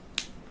quick.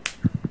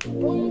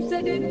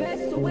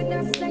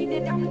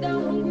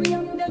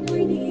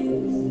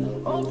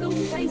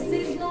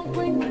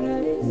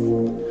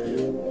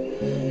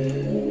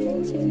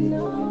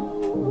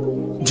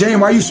 Jane,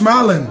 why you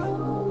smiling?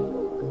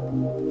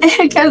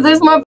 Cause this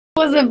motherfucker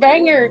was a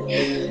banger.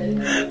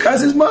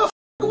 Cause this motherfucker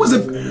was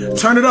a...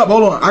 Turn it up,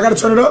 hold on. I gotta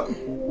turn it up.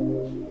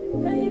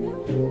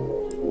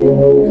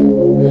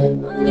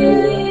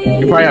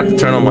 You probably have to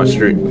turn on my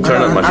stream.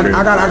 Turn on my stream.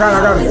 I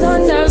got it. Always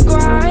on the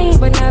grind,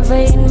 but never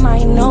in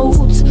my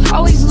notes.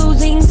 Always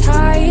losing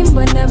time,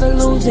 but never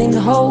losing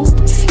hope.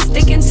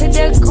 Sticking to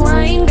the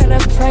grind, gotta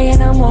pray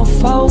and I'm on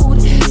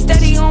fold.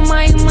 Steady on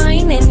my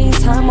mind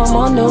anytime I'm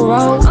on the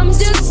road. I'm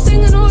just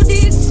singing all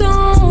these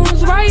songs,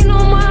 writing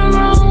on my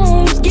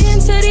wrongs. Getting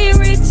to the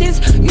riches,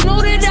 you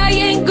know that I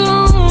ain't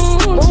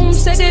gone. Boom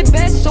said it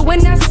best, so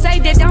when I say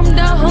that I'm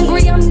the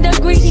hungry, I'm the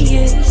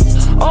greediest.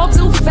 All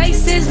blue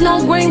faces,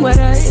 no green with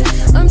us.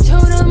 I'm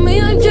told me.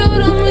 And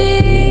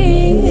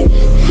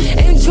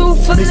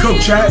truthfully,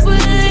 I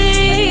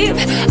believe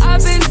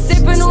I've been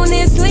sipping on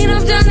this lean,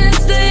 I'm trying to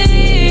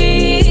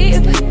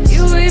sleep.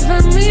 You wait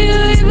for me.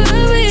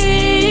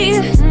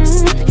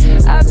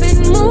 I've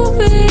been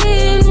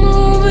moving.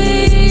 All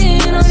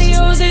the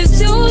others is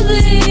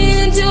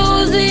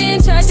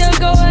choosing. Try to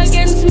go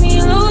against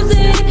me,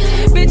 losing.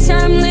 Bitch,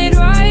 I'm lit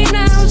right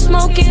now,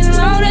 smoking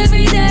loud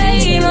every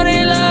day. Know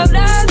they love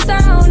that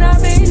sound.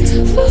 I've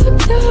been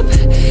fucked up,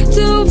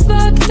 too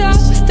fucked up.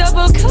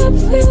 Double cup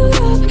filled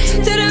up,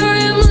 to the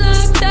rim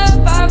looked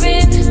up. I've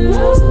been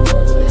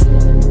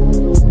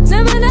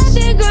never not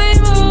the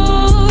grind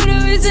mode.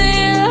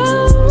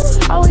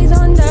 Always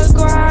on the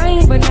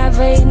grind, but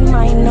never in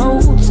my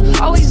notes.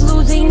 Always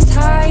losing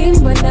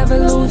time, but never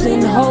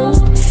losing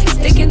hope.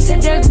 Sticking to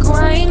the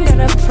grind,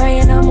 gotta pray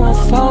and I'm on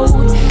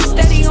fold.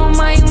 Steady on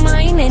my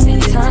mind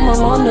anytime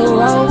I'm on the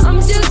road. I'm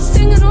just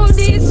singing all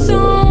these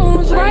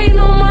songs, writing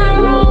on my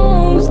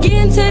wrongs.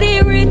 Getting to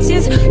the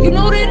riches, you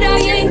know that I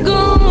ain't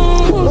gone.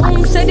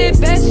 Boom said it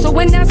best, so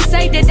when I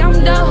say that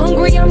I'm the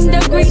hungry, I'm the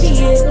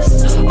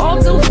greediest. All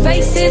blue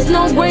faces,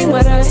 no green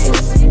with us.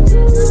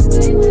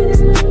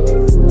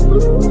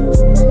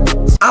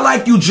 I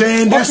like you,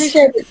 Jane.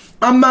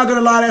 I'm not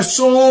gonna lie, that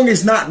song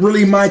is not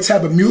really my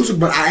type of music,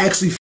 but I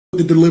actually f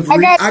the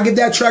delivery. I get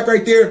that track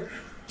right there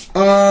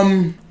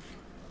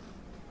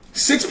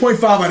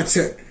 6.5 out of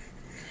 10.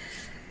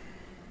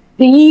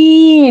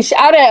 Yeesh.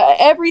 Out of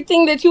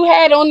everything that you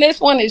had on this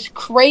one is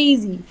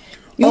crazy.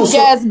 You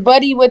guys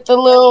buddy with the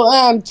little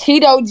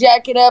Cheeto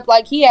jacket up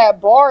like he had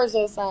bars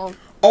or something.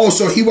 Oh,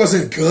 so he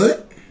wasn't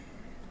good?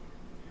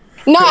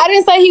 No, I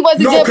didn't say he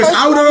wasn't good. No, because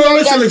I would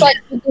listen.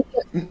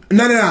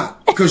 No.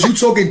 Because you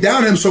talking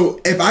down him. So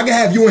if I can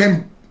have you and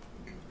him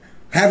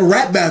have a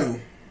rap battle.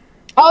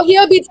 Oh,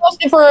 he'll be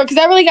toasted for real. Because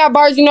I really got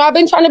bars. You know, I've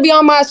been trying to be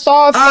on my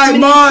soft. All right,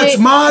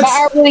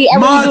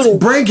 Mods,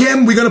 bring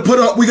him. We're gonna put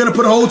a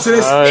hold to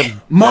this.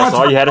 Mods, that's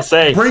all you had to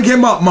say. Bring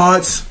him up,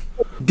 Mods.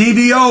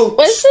 DVO.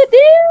 What's the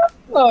deal?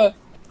 I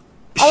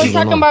was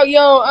talking about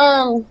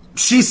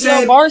she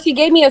said bars. He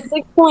gave me a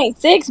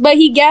 6.6, but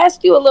he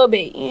gassed you a little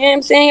bit. You know what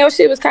I'm saying? Your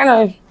shit was kind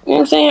of, you know what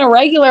I'm saying,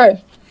 regular.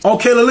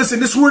 Okay, listen,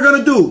 this is what we're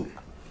gonna do.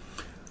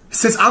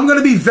 Since I'm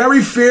gonna be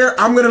very fair,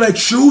 I'm gonna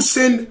let you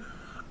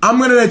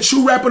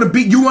rap on the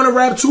beat. You wanna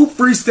rap too,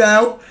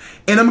 freestyle,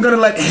 and I'm gonna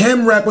let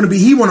him rap on the beat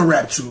he wanna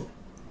rap too.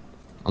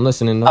 I'm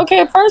listening.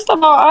 Okay, first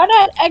of all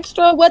that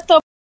extra, what the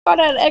all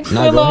that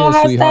extra little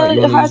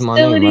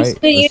hostility, right?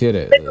 Let's hear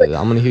that.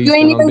 I'm gonna hear you. You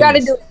ain't even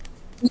gotta do it.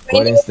 Go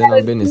ahead and stand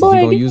on business. If you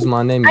gonna use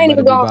my name, you better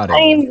be about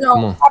it.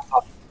 Come on.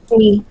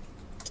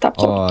 Stop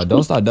talking.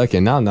 Don't start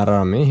ducking now. Now that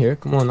I'm in here,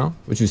 come on now.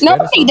 What you scared?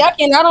 Nobody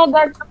ducking. I don't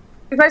duck.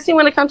 Especially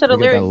when it comes to the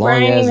lyrics,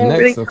 long ass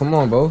neck. So come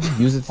on, bro.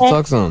 Use it to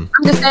talk some.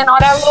 I'm just saying all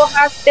that little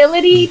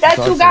hostility that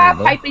you got.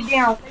 Pipe it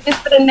down.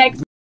 Just for the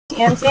next. You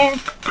know what I'm saying?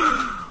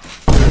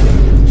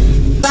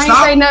 I ain't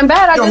say nothing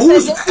bad. I just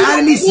who's said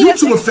adding these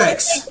YouTube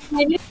effects?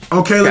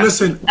 Okay,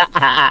 listen.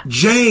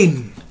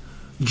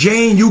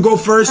 Jane, you go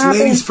first.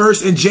 Ladies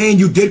first. And Jane,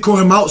 you did call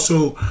him out,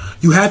 so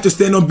you have to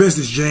stand on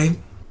business,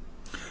 Jane.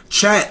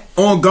 Chat,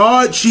 on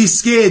guard, she's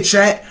scared,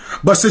 chat.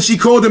 But since she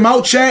called him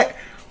out, chat,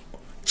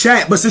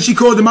 Chat, but since she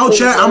called him out,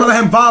 chat, I'm gonna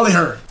let him volley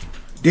her.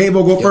 Dave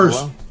will go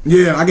first. Well.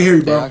 Yeah, I can hear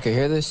you, bro. Yeah, I can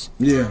hear this.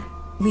 Yeah.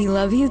 We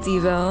love you,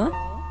 Devo.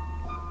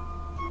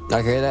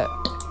 I can hear that.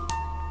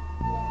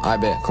 I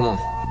bet. Come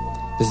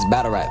on. This is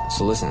battle rap,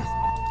 so listen.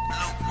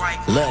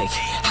 Look,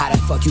 how the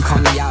fuck you call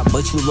me out,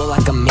 but you look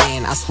like a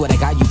man. I swear to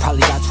God, you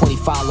probably got 20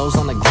 follows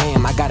on the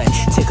gram. I gotta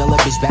take a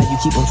little bitch back, you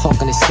keep on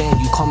talking to stand.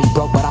 You call me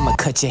broke, but I'ma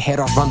cut your head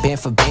off, run band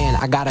for band.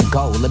 I gotta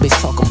go, little bitch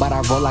talking, but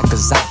I roll like a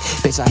zot.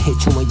 Bitch, I hit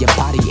you in your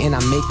body, and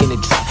I'm making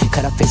it drop.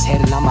 Cut off his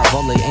head, and I'ma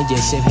roll it, and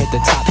your shit hit the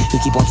top. You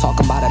keep on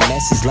talking about a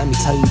message, let me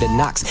tell you the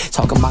knocks.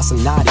 Talking about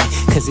some naughty,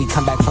 cause he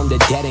come back from the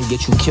dead and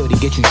get you killed. He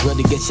get you drilled,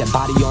 to get your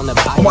body on the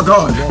body. Oh my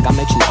God. I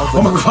make you overdose.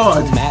 Oh my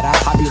God. You mad, I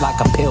pop you like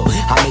a pill.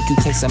 I make you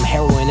take some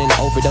heroin and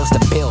overdose the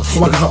bill.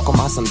 Oh they talk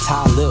about some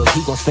TYLIL,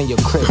 he gon' spin your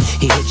crib.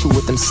 He hit you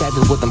with them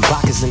sevens, with them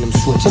blockers and them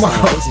switches. Oh my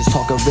God. Bitches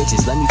talking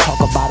riches, let me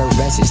talk about her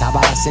wretches. How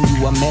about I send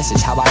you a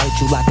message? How about I hit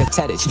you like a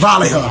teddage?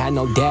 Volley her. You had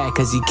no dad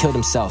cause he killed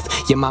himself.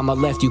 Your mama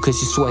left you cause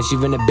she swore she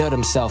finna build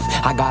himself.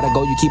 I gotta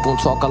go, you keep on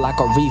talking like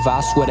a Reva.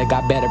 I swear to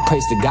God, better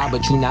praise to God,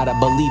 but you not a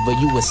believer,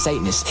 you a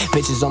Satanist.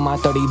 Bitches on my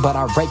 30, but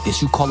I raped this.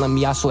 You calling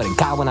me, I swear to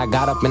God, when I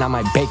got up and I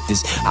might bake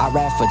this. I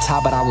rap for Ty,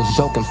 but I was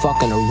joking,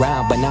 fucking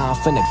around. But now I'm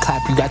finna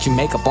clap, you got your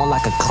makeup on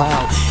like a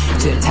clown.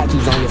 To the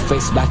tattoos on your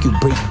face like you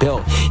brick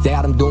built. They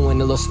got him doing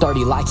a little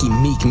sturdy like he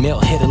Meek Mill.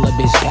 Hit a little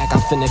bitch back,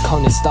 I'm finna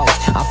cone his stoves.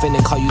 I'm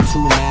finna call you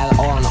too mad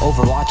or on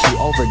Overwatch, you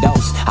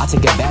overdose. I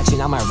take a batch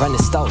and I might run the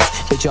stove.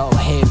 Bitch, your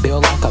head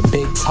built like a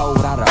big toe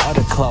without her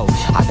other clothes.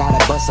 I gotta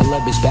bust a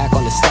little bitch back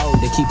on the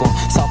stove. They keep on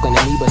talking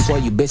to me, but swear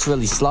you bitch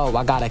really slow.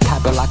 I gotta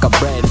cap it like a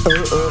bread.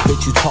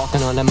 Bitch, you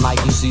talking on the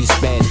mic, you see you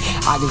sped.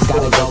 I just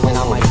gotta go and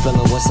I might fill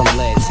it with some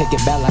lead. Take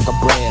it back like a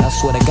bread. I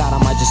swear to God, I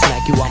might just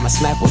smack you. I'ma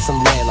smack with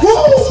some lead like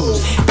some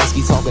tools. Bitch,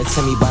 talking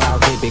to me, but I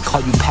rip it.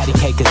 Call you patty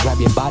cake, cause grab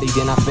your body,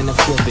 then I finna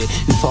flip it.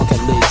 You talking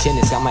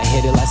legitness, I might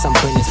hit it like some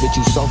Brennan's. Bitch,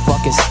 you so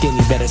fucking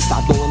skinny, better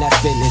stop doing that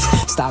fitness.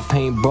 Stop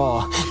paying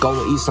brawl, go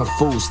and eat some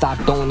food. Stop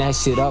throwing that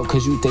shit up,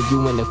 cause you think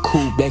you in the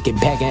cool. Back it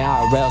back in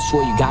IRL,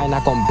 swear you guy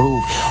not gon'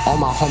 brew. All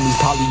my homies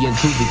probably in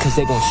juvie, cause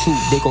they gon' shoot,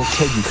 they gon'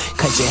 kill you.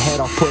 Cut your head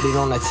off, put it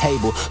on the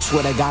table.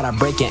 Swear to God, I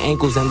break your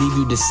ankles and leave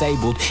you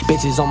disabled.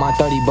 Bitches on my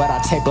 30, but I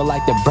tape it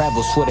like the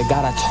Breville. Swear to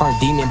God, I turn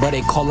demon, but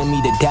they calling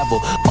me the devil.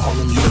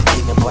 Calling me the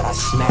demon, but I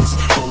smash.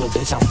 Bullet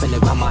bitch, I'm finna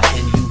grab my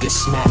hand, you get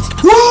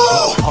smacked.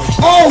 Whoa!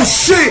 Oh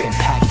shit!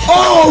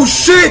 Oh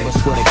shit!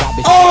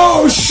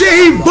 Oh shit!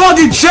 He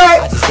bugging,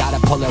 chat! I just gotta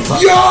pull it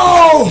up.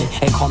 Yo!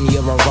 They call me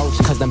a roach,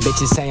 cause them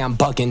bitches say I'm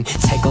bugging.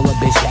 Take a little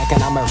bitch back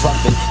and I'm a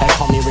ruffin. They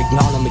call me Rick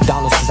Ronald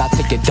McDonald's, cause I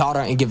take your daughter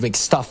and give Rick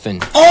stuffing.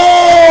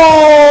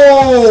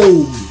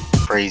 Oh!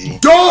 Crazy.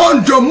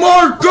 Don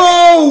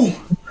DeMarco!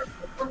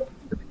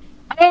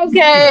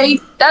 Okay,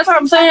 that's what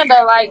I'm saying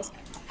though, like,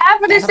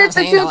 half of this shit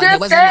that you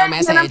just said, and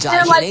I'm saying like, yo,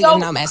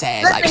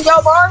 listen,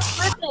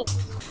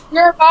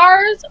 your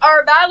bars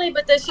are valid,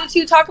 but the shit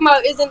you talking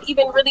about isn't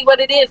even really what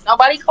it is.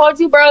 Nobody called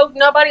you broke,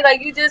 nobody,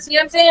 like, you just, you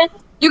know what I'm saying?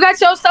 You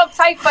got yourself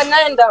tight for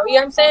nothing though, you know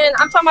what I'm saying?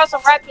 I'm talking about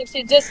some rapping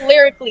shit just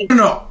lyrically.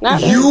 No,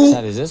 you,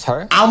 is this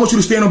her? I want you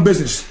to stand on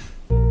business.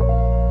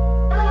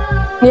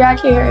 Yeah, I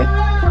can hear it.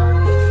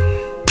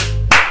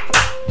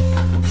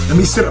 Let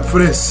me sit up for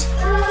this.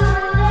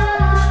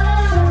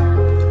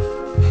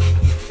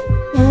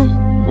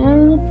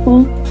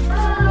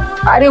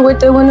 I did with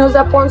the windows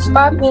up on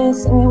spot me,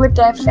 see me with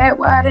that fat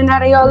wide, and now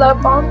they all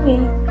up on me.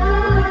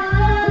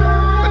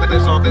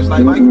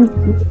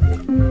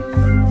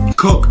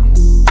 Cook.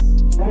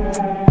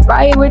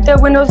 Right with the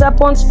windows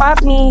up on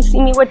spot me, see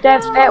me with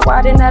that fat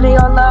wide, and now they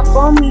all up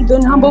on me.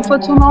 Been humble for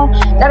too long,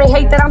 that they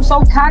hate that I'm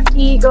so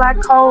cocky.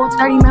 Glock cold,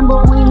 30,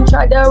 remember when you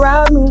tried to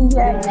rob me?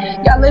 Yeah,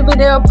 y'all live it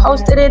there,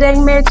 posted it,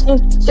 ain't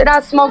mentioned. Shit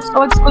I smoke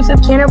so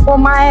exclusive, can't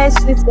afford my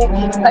ashes.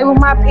 Play with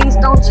my piece,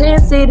 don't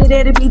chance it,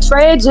 it'll be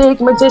tragic.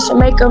 Magician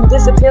make them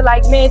disappear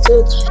like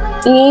magic.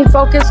 He ain't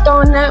focused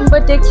on nothing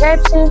but the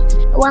caption.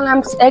 While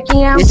I'm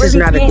stacking, I'm really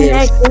getting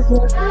active.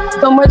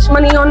 So much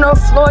money on the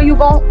floor, you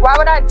gon' why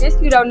would I diss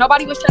you though?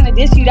 Nobody was trying to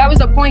diss you, that was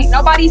the point.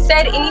 Nobody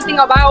said anything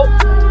about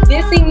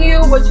dissing you,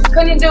 what you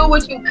couldn't do,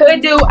 what you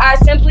could do. I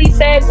simply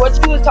said what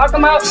you was talking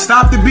about.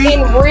 Stop the beat.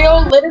 In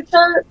real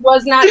literature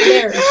was not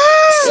there.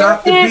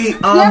 Stop the beat.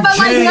 Yeah, but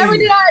like never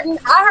did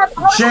I have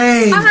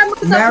Jane.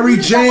 Mary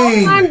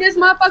Jane. This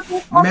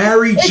motherfucker.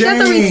 Mary It's Jane.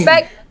 just a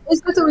respect.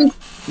 It's just a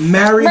respect.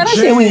 Mary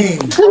Jane.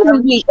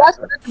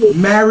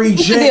 Mary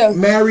Jane.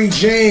 Mary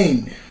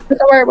Jane. What's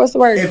the word? What's the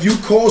word? If you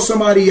call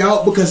somebody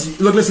out, because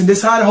look, listen, this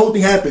is how the whole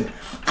thing happened.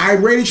 I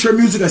rated your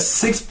music a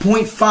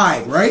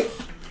 6.5, right?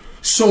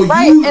 So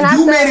right, you and I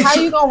you said, made it. How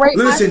you gonna rate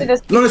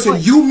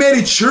listen, you made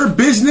it your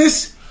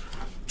business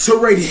to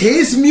rate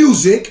his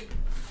music.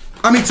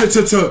 I mean, to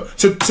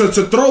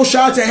throw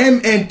shots at him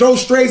and throw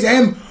strays at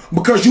him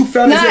because you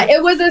felt nah,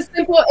 it was a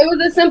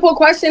simple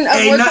question of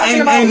we're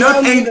talking about. No.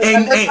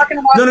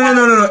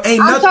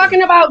 I'm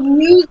talking about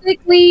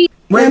musically.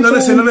 Wait, no,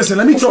 listen.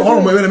 Let me talk. Hold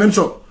on, wait, let me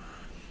talk.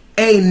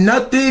 Ain't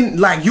nothing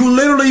like you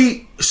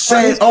literally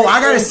said. Oh,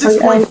 I got a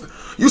 6.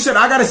 You said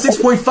I got a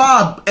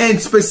 6.5, and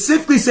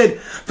specifically said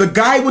the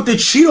guy with the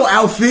Cheeto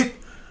outfit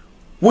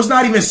was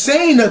not even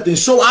saying nothing.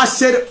 So I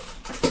said,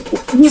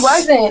 he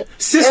wasn't.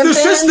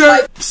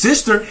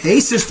 Sister, hey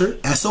sister,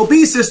 SOB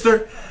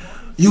sister.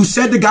 You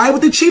said the guy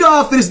with the cheetah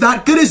outfit is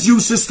not good as you,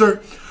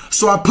 sister.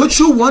 So I put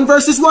you 1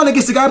 versus 1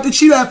 against the guy with the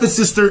cheetah outfit,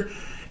 sister.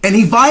 And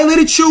he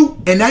violated you,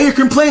 and now you're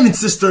complaining,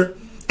 sister.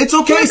 It's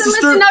okay, Listen,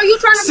 sister. now you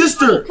trying to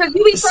sister, be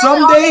you be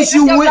some days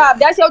you win.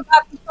 That's your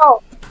job to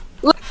show.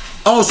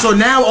 Oh, so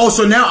now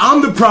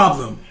I'm the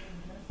problem.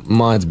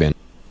 Mine's been.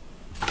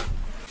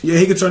 Yeah,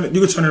 he can turn it.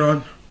 You can turn it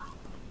on.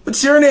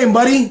 What's your name,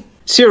 buddy?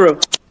 Serum.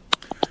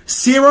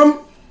 Serum?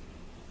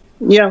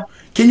 Yeah.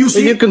 Can you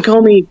see? You can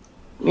call me.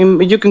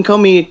 You can call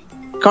me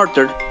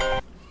Carter.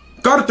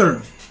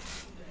 Carter.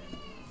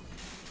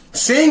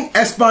 Sing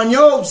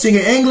Espanol, sing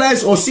in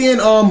English, or sing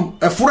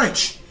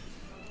French.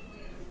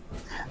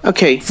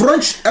 Okay.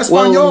 French,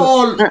 Espanol,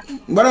 or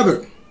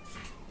whatever.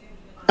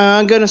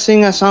 I'm gonna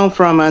sing a song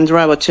from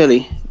Andrea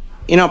Bocelli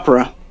in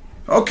opera.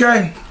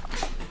 Okay.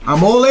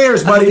 I'm all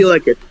ears, buddy. I hope you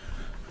like it.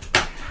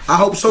 I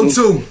hope so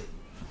too.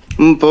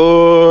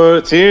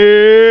 Por ti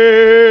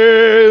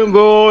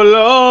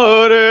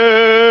volaré,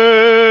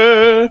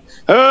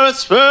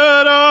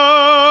 espera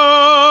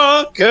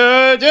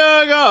que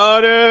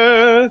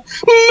llegaré.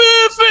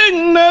 Mi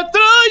fin de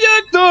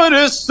trayecto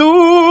eres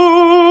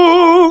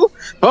tú,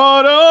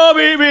 para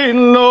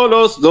vivirlo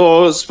los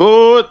dos.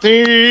 Por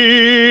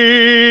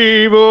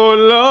ti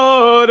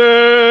volaré,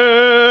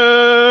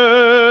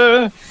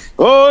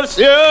 por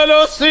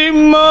cielos y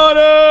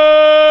mares,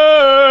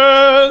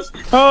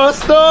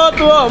 hasta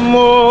tu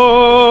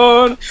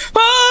amor,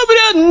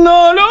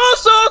 abriendo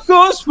los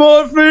ojos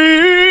por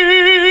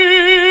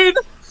fin.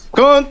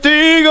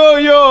 Contigo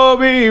yo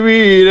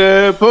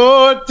viviré,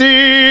 por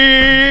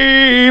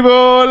ti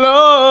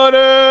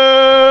volaré.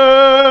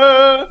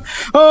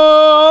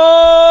 Oh,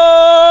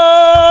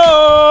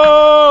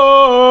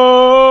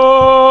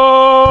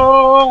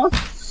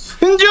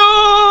 yo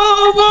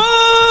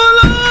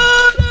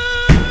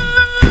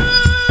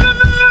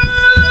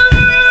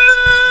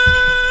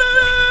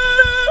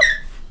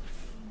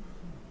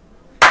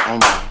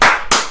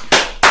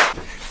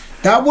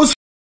That was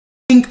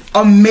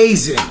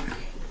amazing.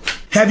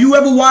 Have you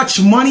ever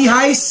watched Money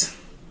Heist?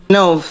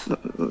 No,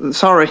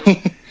 sorry.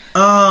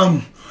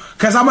 Cause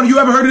you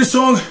ever heard of this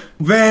song?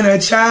 Vena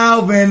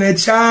ciao,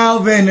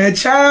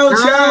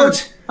 ciao.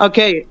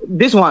 Okay,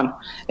 this one.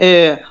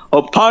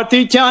 O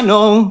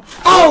partigiano,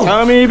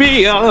 mi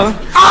via.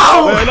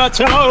 Bella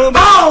ciao,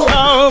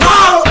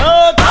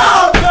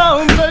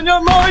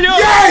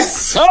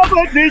 Yes!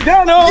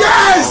 Partigiano.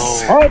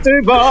 Yes!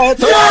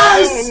 Arrivato.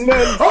 Yes!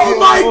 Oh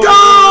my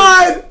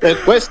God! E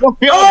questo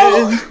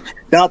fiore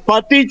da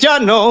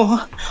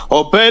partigiano.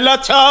 Oh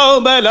bella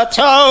ciao,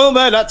 ciao,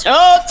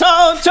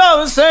 ciao,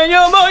 ciao,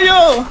 segno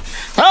io.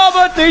 Da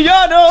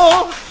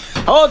partigiano.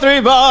 Ho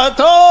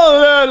trovato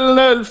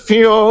nel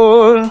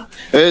fior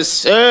e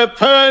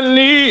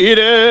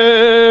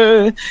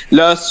seppellire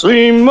lassù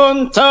in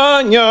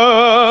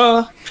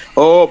montagna.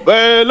 Oh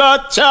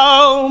bella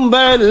ciao,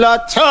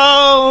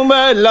 ciao,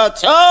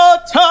 ciao,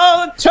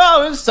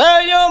 ciao,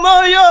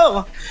 segno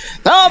io.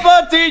 Da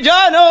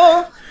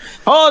partigiano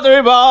ho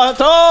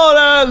trovato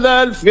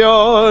nel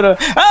fiore.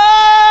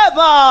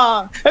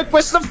 Ma e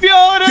questo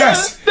fiore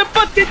del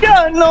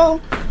partigiano.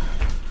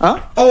 Huh?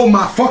 Oh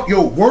my fuck,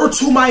 yo, word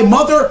to my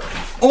mother,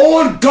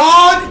 on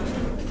God,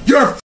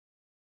 you're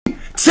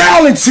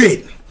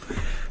talented.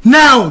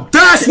 Now,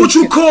 that's what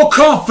you call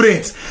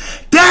confidence.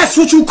 That's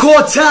what you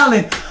call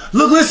talent.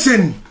 Look,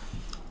 listen,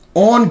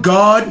 on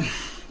God,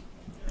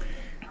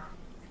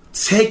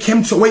 take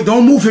him to, wait,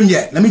 don't move him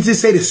yet. Let me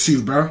just say this to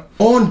you, bro.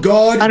 On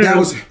God, that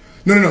was,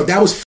 no,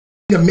 that was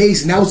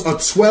amazing. That was a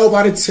 12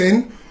 out of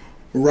 10,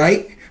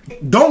 right?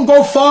 Don't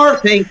go far.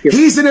 Thank you.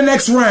 He's in the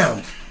next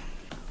round.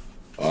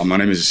 My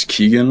name is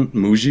Keegan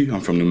Muji. I'm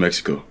from New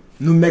Mexico.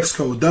 New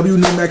Mexico. W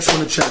New Mexico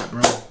in the chat,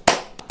 bro.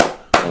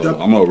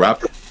 I'm a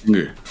rapper.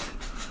 Singer.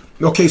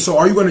 Okay, so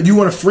are you want to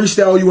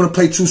freestyle or you want to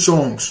play 2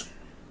 songs?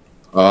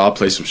 I'll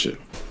play some shit.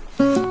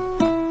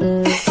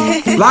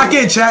 Lock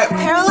in, chat.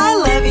 Harold, I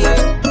love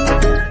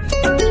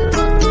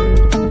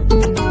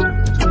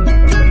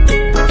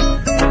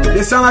you.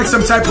 It sound like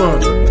some type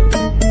of.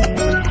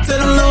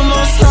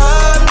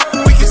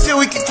 We can chill,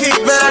 we can kick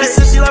back. She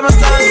said she like my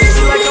style,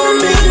 she like I'm a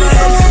mix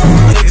man.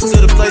 To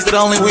the place that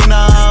only we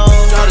know.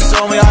 Try to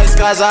show me all these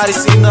guys, I already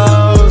seen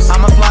those.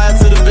 I'ma fly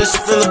into the bitch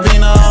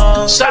Filipino.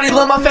 Shawty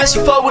love my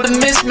fashion, fuck with a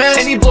mismatch.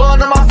 And he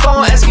blowing on my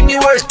phone, asking me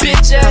where his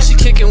bitch at. Now she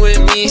kicking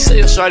with me, say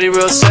yo shawty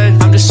real safe.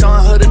 I'm just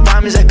showing her the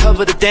diamonds that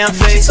cover the damn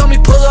face. She told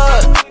me pull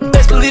up,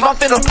 best believe I'm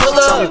finna pull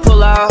up. Told me pull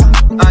out,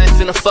 I ain't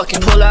finna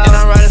fucking pull out. And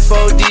I'm riding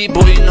 4D,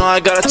 boy you know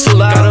I got a tool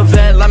out. Got a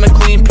vet, like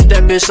McQueen, pick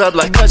that bitch up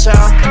like cut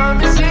out.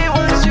 Come and see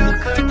what you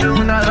could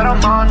do now that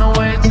I'm on the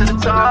way to the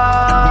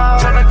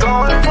top. Tryna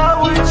go and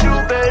fuck with you,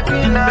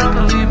 baby, now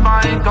believe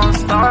I ain't gon'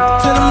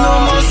 stop. Tell them no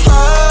more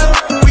slide.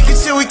 We can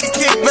chill, we can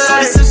kick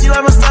back. She said she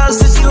like my style,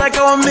 said she like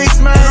how I mix,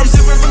 man. I'm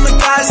different from the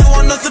guys who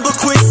want nothing but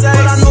quick sex.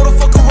 But I know to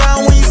fuck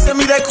around when you send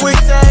me that quick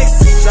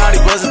text. Shawty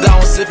buzzing down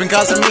with sipping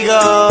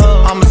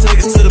Casamigo. I'ma take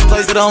us to the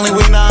place that only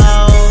we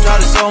know. Try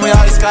to show me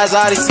all these skies,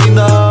 I already seen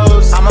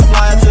those. I'ma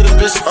fly into the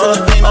bitch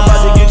Filipino. I'm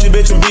about to get you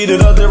bitch and beat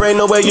it up, there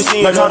ain't no way you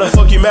seen. Like how the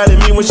fuck you mad at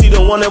me when she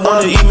the one that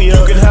wanna eat me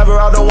up? You can have her,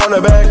 I don't want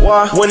her back.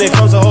 Why? When it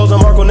comes to hoes,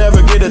 Mark will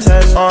never get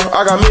attached.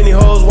 I got many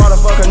hoes, why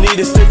the fuck I need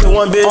to stick to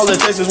one bitch? All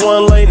it takes is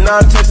one late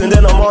night text and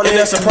then I'm on it,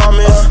 and that's a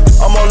promise.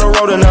 I'm on the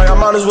road tonight, I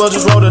might as well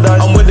just roll the dice.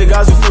 I'm with the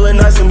guys who feeling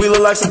nice and we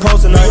look like some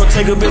post tonight. You gon'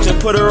 take a bitch and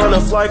put her on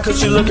a flight cause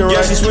she looking right.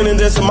 Yeah, she swinging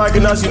this and mic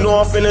and now she know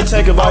I'm finna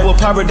take a bite. I will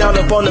pop her down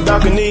up on the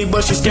balcony,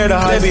 but she scared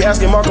of heights. They be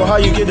asking Marco how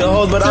you get the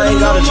hoes, but I ain't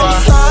gotta try.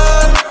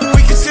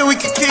 We can chill, we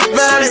can kick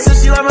back. They said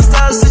she like my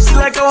style, said she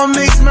like how I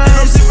mix, man.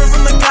 I'm different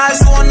from the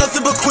guys who want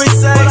nothing but quick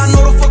sex, but I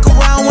know to fuck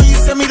around when you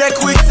send me that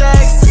quick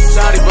text.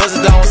 Shawty buzz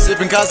it down,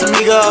 sipping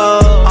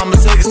Casamigos. I'ma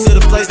take us to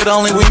the place that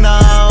only we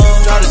know.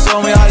 Try to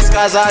show me all these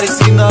skies, I already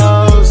seen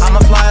those. I'ma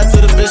fly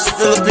into the bitch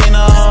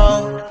Filipino.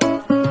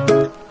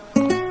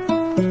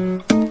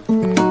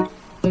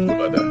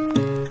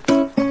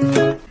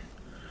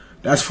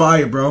 That's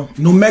fire, bro.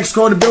 New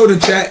Mexico in the building,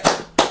 chat.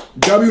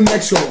 W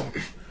Mexico.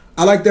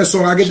 I like that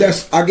song. I give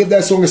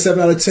that song a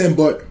 7 out of 10,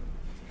 but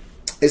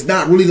it's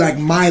not really like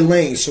my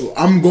lane. So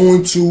I'm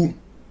gonna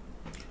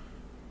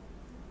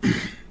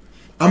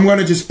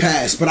just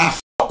pass. But I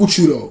fuck with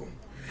you though.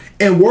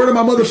 And word of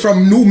my mother,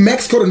 from New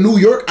Mexico to New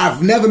York,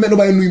 I've never met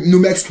nobody in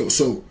New Mexico.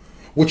 So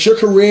with your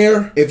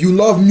career, if you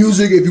love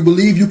music, if you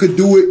believe you could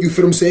do it, you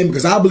feel what I'm saying?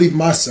 Because I believe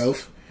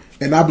myself.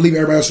 And I believe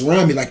everybody else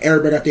around me. Like,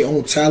 everybody got their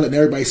own talent and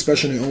everybody's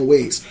special in their own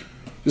ways.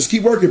 Just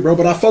keep working, bro.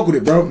 But I fuck with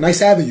it, bro. Nice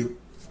having you.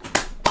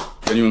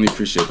 Genuinely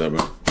appreciate that, bro.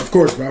 Of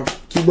course, bro.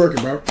 Keep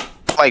working, bro.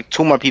 Like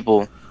 2 more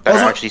people that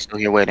are actually still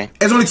here waiting.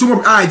 There's only 2 more.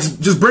 All right,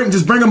 just bring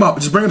them up.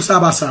 Just bring them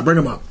side by side. Bring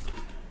them up.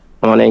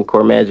 My name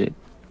Core Magic.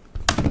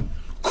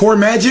 Core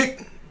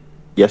Magic?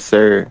 Yes,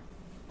 sir.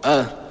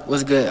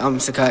 What's good? I'm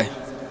Sakai.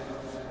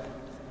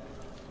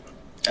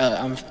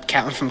 I'm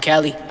from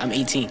Cali. I'm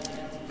 18.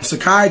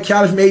 Sakai,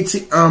 Cali from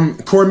 18.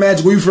 Core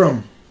Magic, where you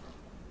from?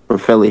 From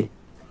Philly.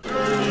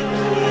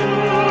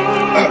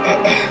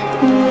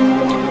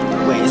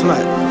 Wait, it's my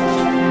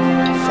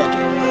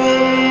fucking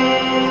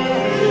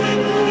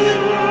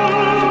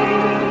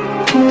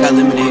got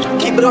eliminated.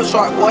 Keep it up,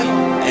 shark boy.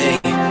 Hey,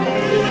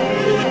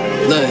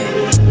 look.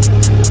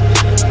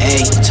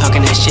 Hey,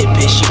 talking that shit,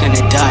 bitch, you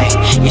gonna die.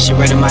 You should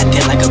ride on my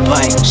dick like a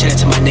bike. Shout out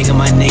to my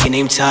nigga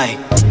named Ty.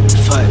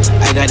 Fuck,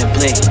 I got a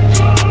blick.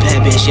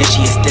 Bad bitch, yeah,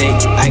 she a stick.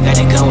 I got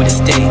a gun with a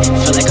stick.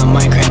 Feel like a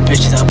Minecraft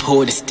bitch as I pull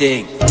with a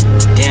stick.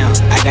 Damn,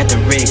 I got the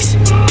rigs.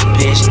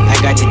 Bitch, I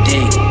got the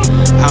dick.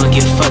 I don't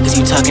give a fuck cause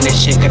you talking that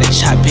shit. Got a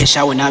chop, bitch,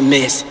 I will not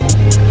miss.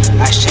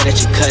 I shot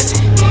at your cousin.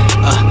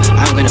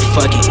 I'm gonna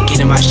fuck it. Get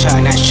in my shot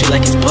and I shoot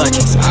like it's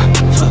buckets.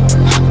 Fuck,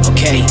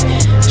 okay.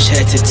 Shout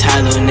out to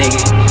Tyler,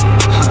 nigga.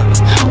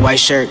 White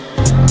shirt.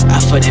 I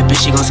fuck that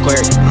bitch, she gon'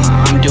 squirt.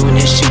 I'm doing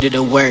this shit to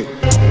the work.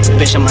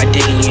 Bitch on my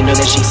dick and you know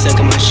that she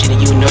sucking my shit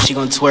and you know she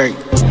gon' twerk.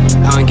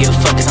 I don't give a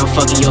fuck cause I'm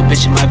fucking your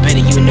bitch in my bed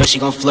and you know she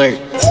gon' flirt.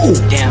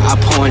 Damn, I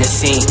pour in the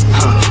scene.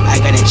 I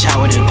got a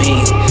chow with a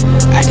bean.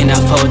 I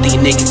cannot fuck with these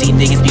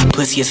niggas be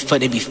pussy as fuck,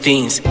 they be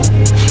fiends.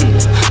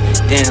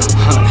 Damn,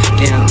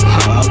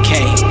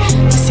 okay.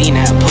 See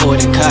now, pull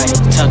with a cut.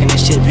 Talking that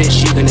shit,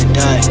 bitch, you gonna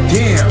die.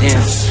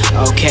 Damn,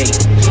 okay.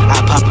 I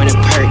pop in a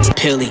perk,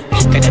 pilly.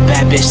 Got that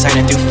bad bitch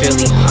signing through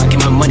Philly. Get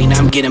my money, now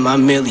I'm getting my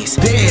millies.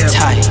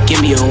 Ty,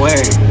 give me a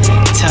word.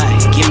 Ty,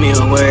 give me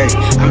a word.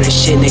 I'm the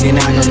shit, nigga,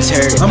 not no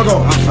turd. I'm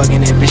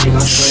fucking that bitch, you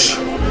gon'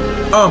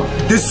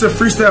 swear. This is a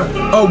freestyle.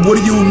 What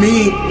do you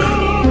mean?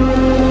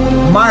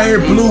 My hair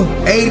blue,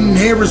 Aiden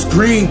hair is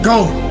green.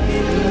 Go.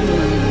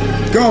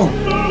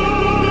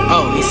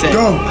 Oh, he said,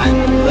 go.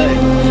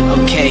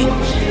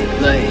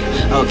 Look,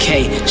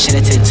 okay. Shout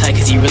out to the tight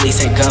cause he really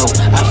said go.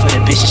 I for the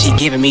bitch and she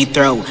giving me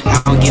throw.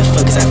 I don't give a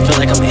fuck cause I feel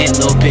like I'm it,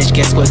 little bitch.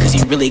 Guess what? Cause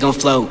you really gon'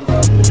 float.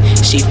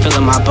 She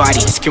feeling my body,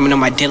 screaming on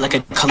my dick like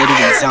a Call of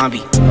Duty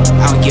zombie.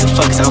 I don't give a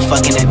fuck cause I'm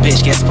fucking that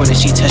bitch. Guess what?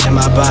 She touching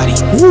my body.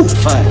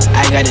 Fuck,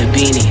 I got a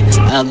beanie,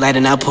 a light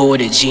and I pull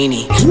with a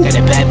genie. Got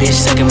a bad bitch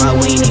sucking my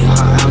weenie.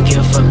 I don't give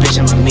a fuck, bitch,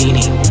 I'm a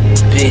meanie.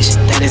 Bitch,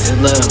 that is a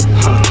love.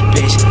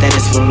 Bitch, that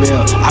is for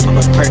real. I pop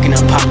a perk and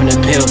I'm popping a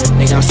pill.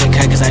 Nigga, I'm so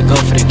cut cause I go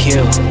for the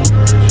kill.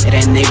 And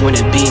that nigga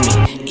wanna beat me.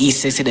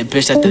 E6 to the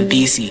bitch at the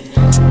BC.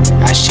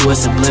 I shoot with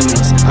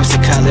subliminals. I'm so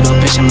cut, little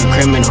bitch, I'm a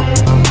criminal.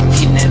 I'm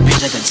eating that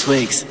bitch like a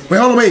Twix. Wait,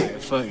 hold on,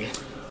 wait. Fuck it.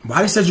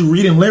 Why they said you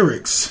reading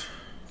lyrics?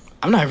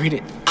 I'm not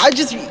reading. I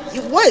just,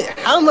 what?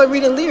 How am I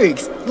reading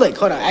lyrics? Look,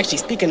 hold on. Actually,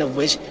 speaking of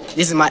which,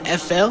 this is my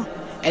FL,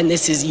 and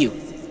this is you.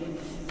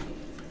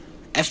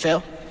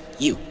 FL,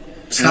 you.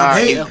 Stop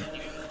hating.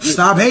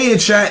 Stop hating,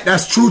 chat.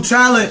 That's true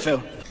talent. FL.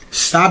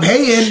 Stop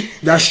hating.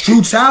 That's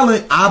true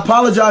talent. I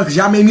apologize because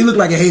y'all made me look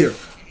like a hater.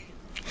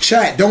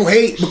 Chat, don't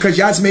hate because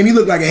y'all just made me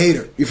look like a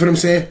hater. You feel what I'm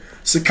saying?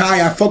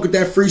 Sakai, I fuck with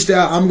that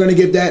freestyle. I'm going to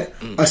give that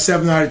a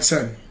 7 out of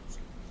 10.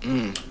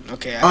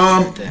 Okay.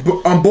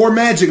 I'm Board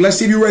Magic. Let's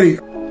see if you're ready.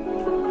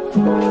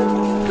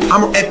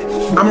 I'm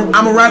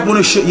a rap on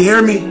this shit. You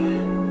hear me?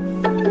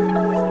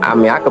 I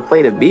mean, I could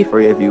play the beat for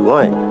you if you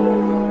want.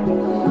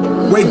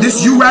 Wait,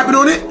 this you rapping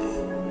on it?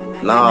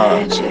 Nah.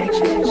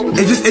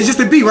 It's just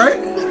a beat, right?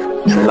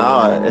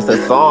 Nah, it's a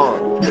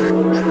song.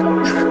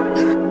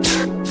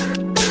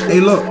 Hey,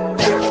 look.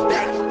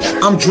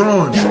 I'm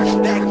drawn.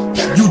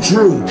 You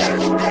drew.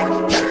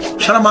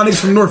 Shout out my niggas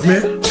from North,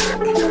 man.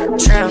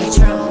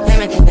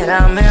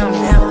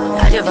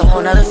 I give a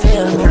whole nother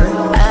feel.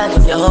 I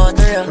give you a whole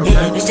thrill.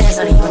 Bitch, that's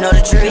how you know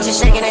the truth.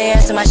 Bitches shaking their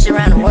ass to my shit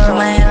around the world.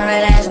 My hand on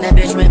that ass and that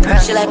bitch been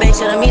proud. She like bitch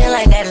to the meaning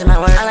like that is my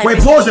word. Like, wait,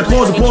 pause it.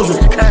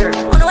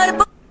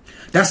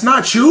 That's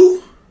not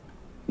you?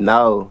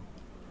 No.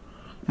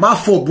 My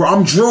fault, bro.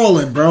 I'm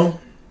drawing, bro.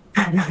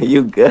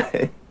 You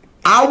good.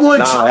 I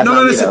want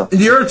no, listen.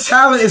 Your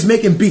talent is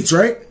making beats,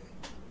 right?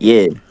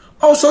 Yeah.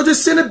 Oh, so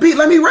just send a beat.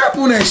 Let me rap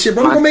on that shit,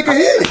 bro. We gonna make a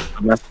hit.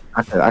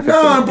 I can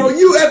nah, bro.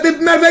 You,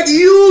 matter of fact,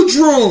 you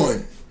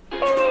drawing.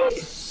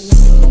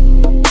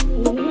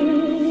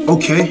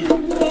 Okay.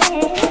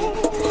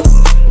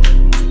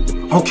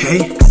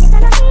 Okay.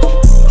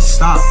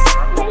 Stop.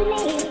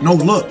 No,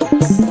 look.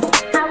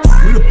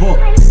 Read a book.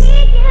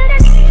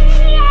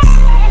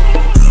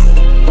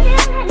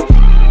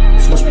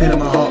 So much pain in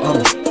my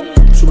heart.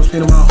 So much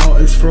pain in my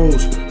heart is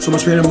froze. So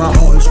much pain in my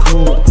heart is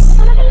cold.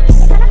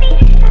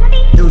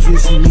 It was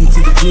just me,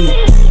 teach G.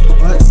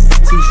 What?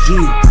 Teach G.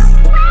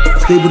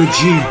 Stay with a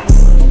G.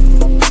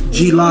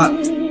 G-lock.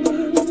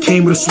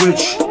 Came with a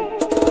switch.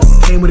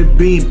 Came with a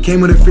beam.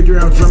 Came with a figure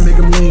out drum. Make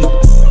him lean.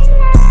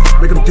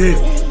 Make him dip.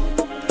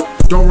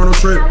 Don't run no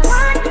trip.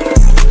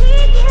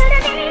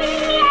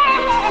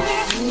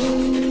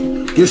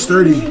 Get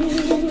sturdy.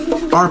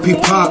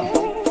 RP pop.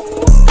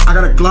 I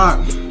got a Glock.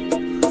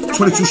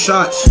 22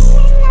 shots.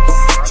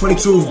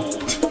 22.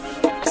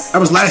 That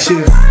was last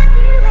year.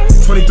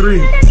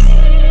 23.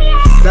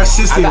 That's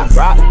just it.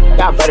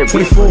 Got better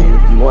 24.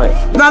 No,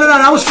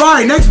 that was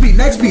fine. Next beat.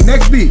 This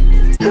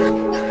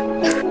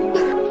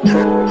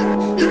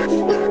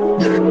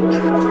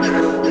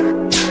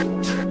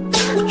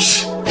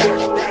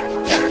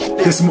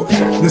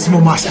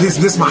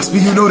my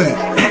speed. You know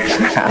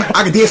that.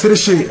 I can dance to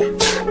this shit.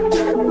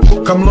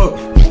 Come look,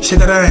 shake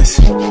that ass.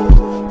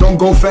 Don't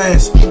go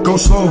fast, go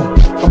slow.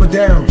 Up and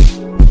down.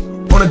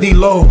 On a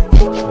D-low.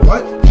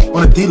 What?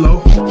 On a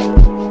D-low.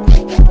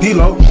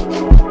 D-low.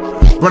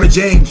 Running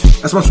James,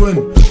 that's my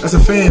twin, that's a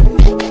fam.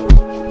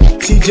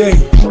 TJ,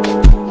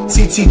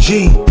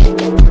 TTG,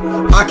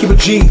 I keep a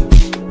G,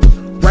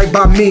 right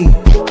by me.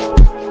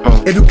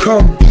 If you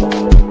come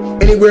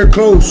anywhere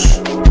close,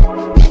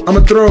 I'ma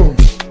throw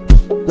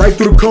right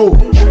through the coat,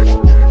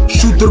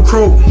 shoot through the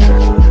coat,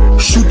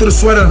 shoot through the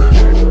sweater,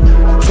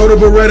 total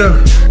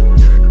Beretta.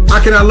 I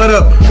cannot let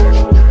up,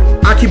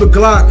 I keep a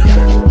Glock,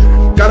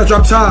 gotta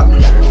drop top,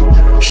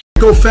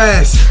 go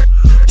fast,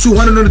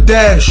 200 on the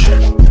dash.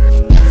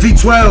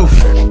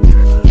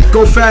 V12,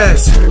 go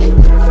fast,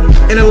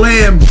 in a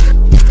Lamb,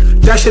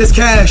 that shit is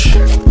cash.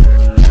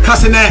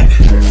 Casanat,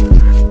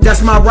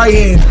 that's my right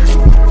hand.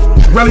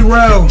 Relly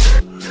Rel,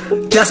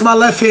 that's my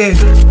left hand.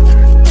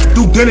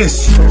 Duke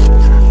Dennis,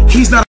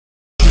 he's not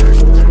a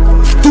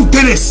Duke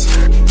Dennis,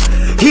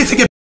 he'll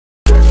take it.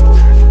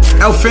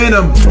 El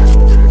Phantom,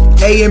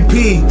 AMP,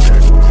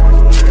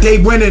 they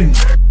winning.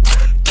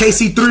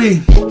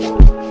 KC3,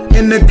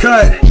 in the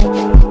cut,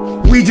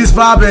 we just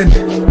vibing.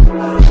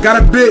 Got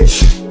a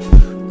bitch,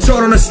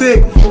 told on a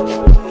stick.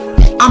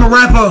 I'm a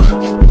rapper,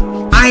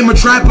 I am a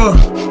trapper.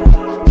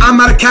 I'm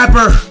not a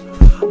capper,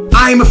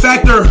 I am a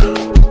factor.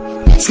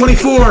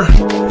 24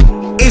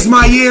 is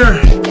my year.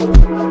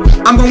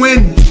 I'm gonna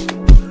win,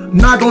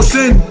 not gonna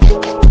sin.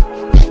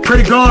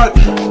 Pray to God,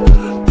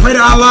 pray to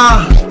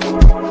Allah.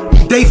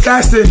 They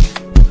fasting,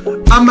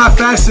 I'm not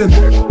fasting.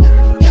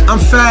 I'm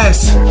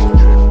fast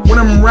when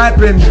I'm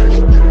rapping.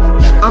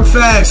 I'm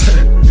fast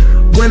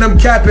when I'm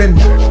capping.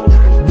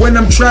 When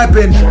I'm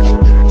trapping,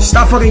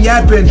 stop fucking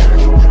yapping.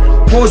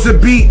 Pause the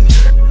beat.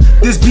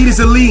 This beat is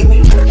elite.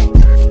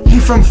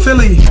 You from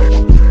Philly?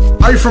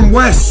 Are you from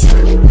West?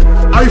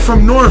 Are you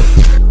from North?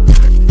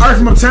 Are you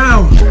from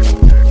uptown?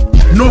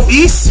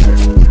 Northeast?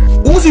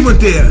 Uzi went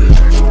there.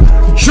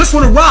 Just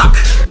wanna rock.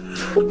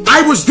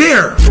 I was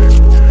there.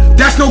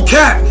 That's no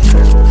cap.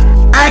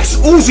 Ask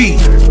Uzi.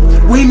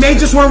 When he made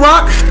Just Wanna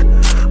Rock,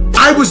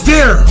 I was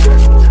there.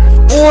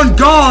 On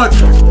God.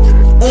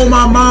 On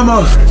my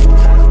mama.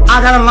 I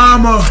got a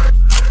llama,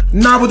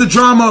 not with the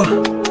drama.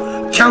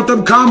 Count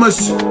them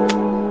commas.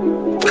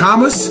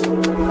 Commas?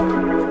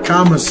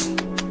 Commas.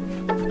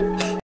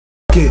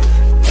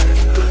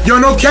 Yo,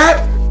 no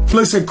cap?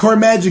 Listen, Core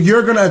Magic,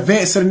 you're gonna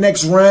advance to the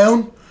next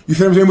round. You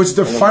feel me? Which is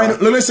the final.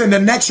 Listen, the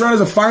next round is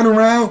the final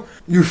round.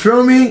 You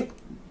feel me?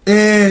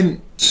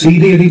 And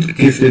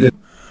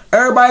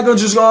everybody gonna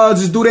just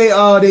do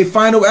they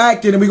final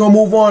act, and then we gonna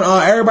move on.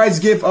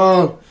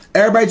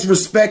 Everybody's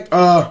respect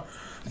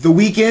The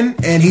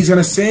Weeknd, and he's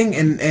gonna sing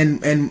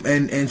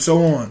and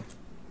so on.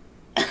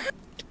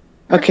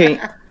 Okay,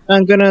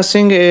 I'm gonna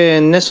sing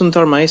Nessun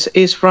Dorma.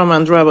 It's from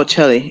Andrea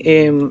Bocelli.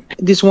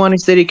 This one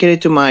is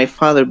dedicated to my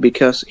father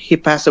because he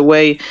passed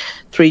away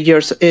 3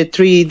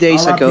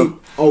 days ago.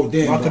 Oh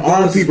damn!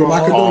 People,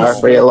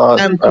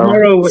 and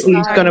tomorrow is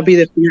gonna be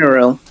the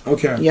funeral.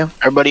 Okay. Yeah.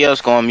 Everybody else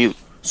go on mute.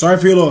 Sorry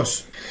for your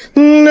loss.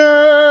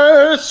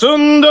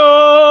 Nessun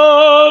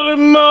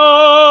dorma,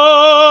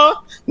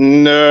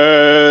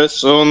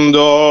 nessun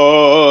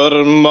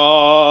dorma,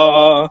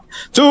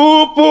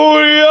 tu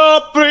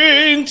pura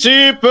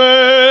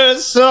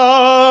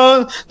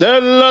principessa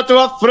della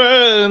tua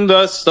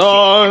fredda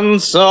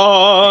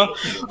stanza,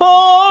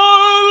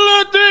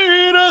 le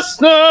tire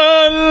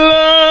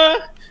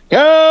stelle,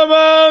 che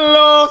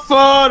belle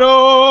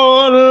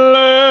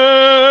parole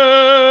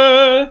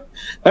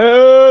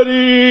e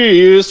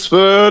di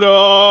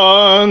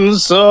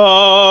speranza,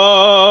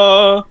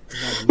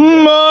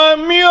 ma il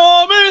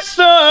mio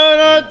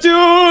mistero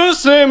tu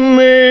sei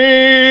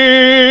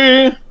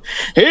me,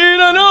 e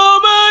la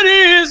nome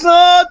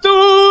risa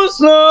tu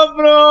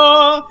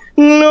saprai,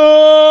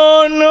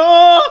 no,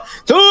 no,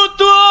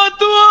 tutto a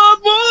tua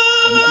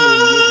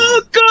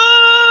bocca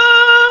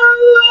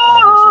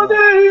lo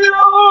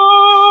dirò,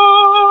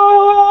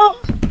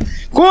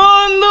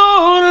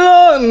 quando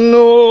la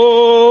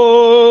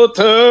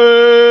notte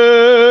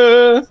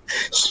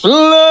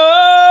splenderà,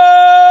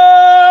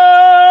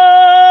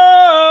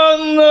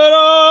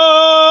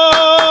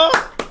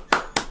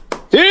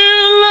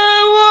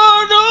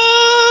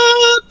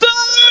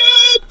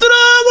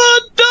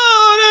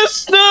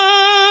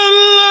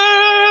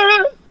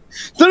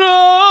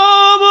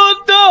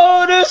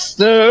 tramontare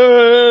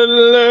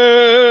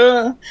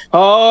stelle,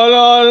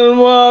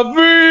 all'alma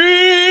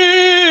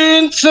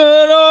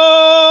vincerò,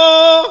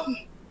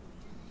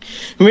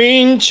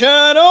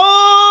 vincerò,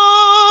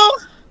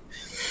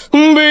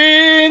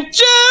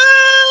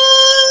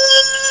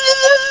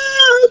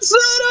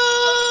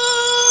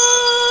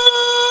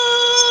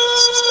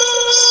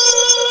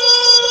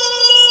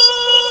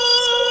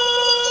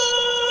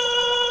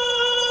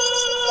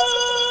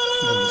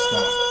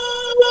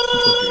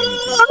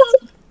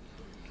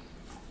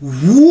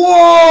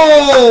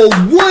 Whoa!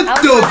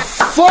 What the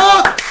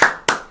fuck?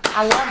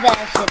 I love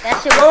that shit.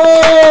 That shit was.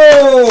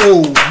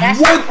 Oh! That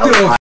What shit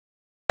the?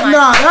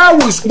 Nah,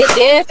 that was. The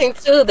dancing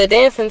too. The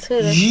dancing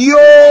too.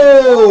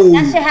 Yo!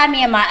 That shit had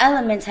me in my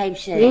element type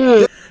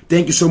shit.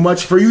 Thank you so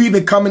much for you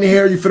even coming in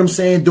here. You feel what I'm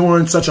saying?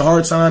 During such a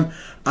hard time,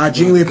 I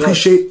genuinely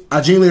appreciate.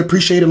 I genuinely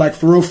appreciate it. Like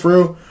for real, for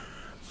real.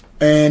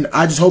 And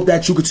I just hope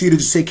that you continue to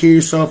just take care of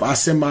yourself. I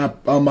send my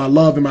my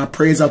love and my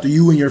prayers out to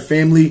you and your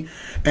family.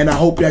 And I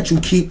hope that you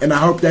keep. And I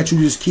hope that you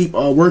just keep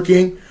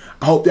working.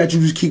 I hope that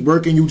you just keep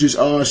working. You just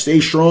stay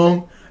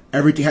strong.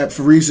 Everything happens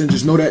for a reason.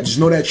 Just know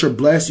that you're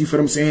blessed. You feel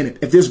what I'm saying?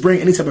 If this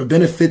bring any type of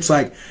benefits,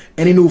 like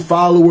any new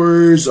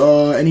followers,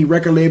 any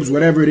record labels,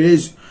 whatever it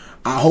is,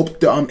 I hope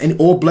that, and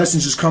all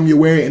blessings just come your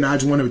way. And I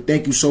just want to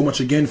thank you so much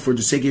again for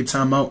just taking your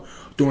time out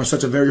during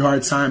such a very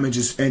hard time and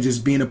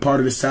just being a part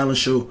of this talent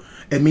show.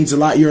 It means a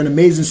lot. You're an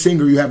amazing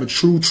singer. You have a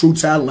true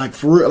talent. Like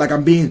for real, like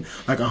I'm being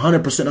like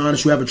 100%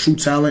 honest. You have a true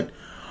talent.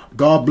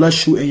 God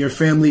bless you and your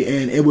family.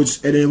 And it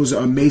was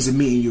amazing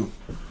meeting you.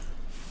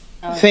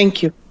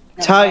 Thank you,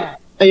 Ty.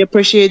 I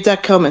appreciate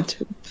that comment.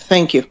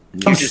 Thank you.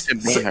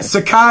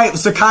 Sakai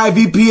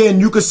VPN.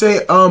 You could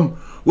say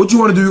what you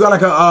want to do. You got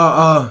like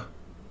a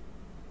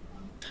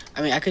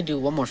I mean, I could do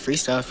one more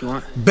freestyle if you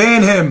want.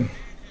 Ban him.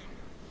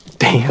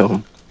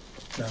 Damn.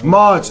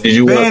 Mods,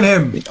 ban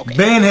him.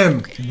 Ban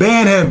him.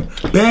 Ban him.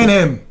 Ban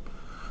him.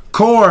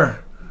 Core,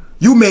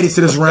 you made it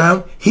to this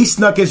round. He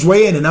snuck his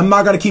way in, and I'm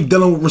not going to keep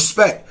dealing with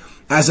respect.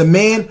 As a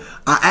man,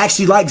 I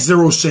actually like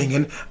Zero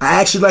singing. I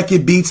actually like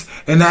your beats,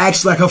 and I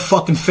actually like her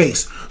fucking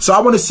face. So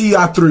I want to see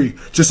y'all three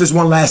just this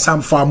one last time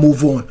before I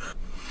move on.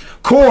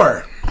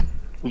 Core.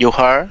 You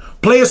heard?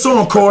 Play a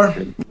song, Core.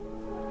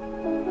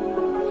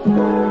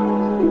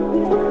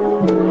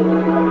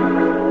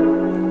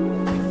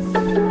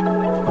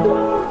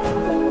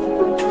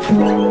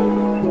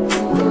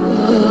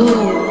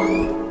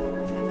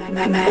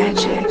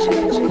 Magic.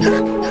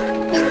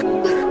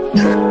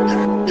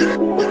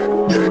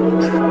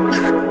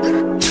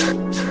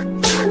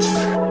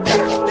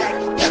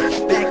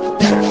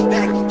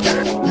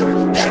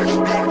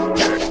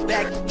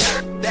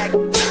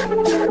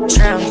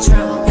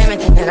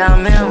 Everything that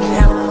I'm in,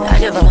 I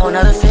give a whole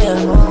nother feel.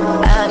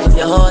 I give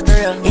you a whole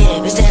thrill.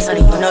 Yeah, bitch, dance so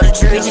you know the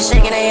truth. Bitches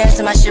shaking their ass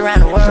to my shit around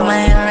the world. Put my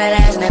hand on that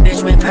ass and that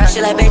bitch went purr.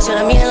 She like, bitch, to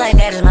the meaning like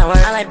that is my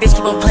word. I like, bitch,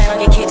 keep on playing, I'll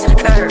get kicked to the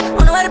curb.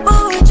 On the way to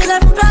boo, just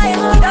left from Playa.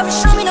 Get off and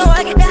show me, know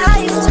I get the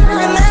highest. Turn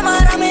around, man, my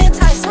heart, I'm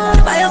enticed.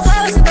 Buy your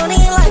flowers and don't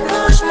even like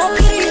them. Push more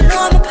pity, you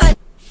know I'm a pipe.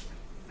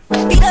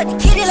 Beat up the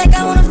kitty like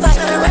I wanna fight.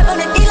 Try to rap on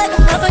the D like a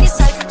motherfucking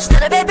cypher.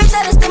 Still a bad bitch,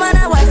 I just still my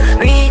not wife.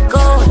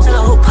 Rico, tell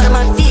her whole part of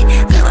my feet.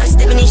 I know I'm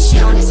stepping this shit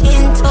on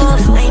 10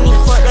 toes. I ain't need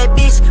to fuck that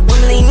bitch.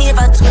 Wouldn't believe me if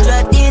I told you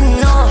I didn't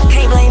know.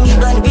 Can't blame me,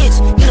 blind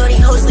bitch. You know these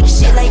hoes look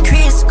shit like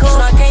Chris Cole.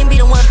 So I can't be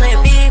the one play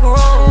a big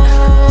role.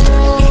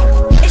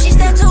 Yeah. If she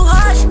stand too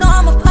hard, she know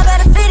I'ma pop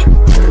out and fit it.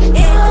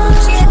 Yeah.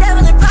 She a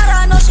devil and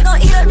Prada, I know she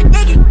gon' eat up the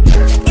dick.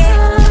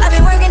 Yeah. I've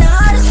been working the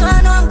hardest, so I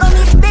know I'm gon'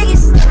 be the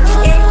biggest.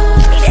 Yeah.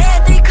 Need to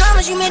add 3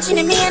 commas, you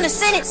mentioning me in a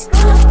sentence.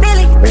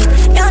 Billy,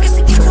 youngest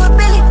to get to a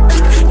billion.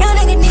 Young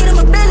nigga need him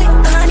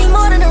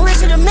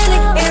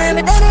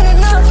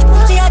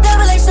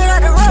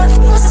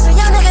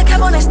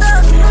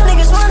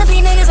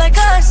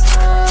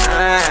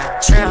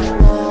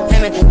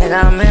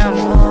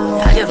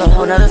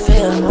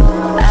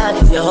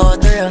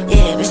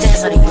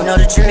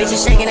truth.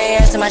 Bitches shaking their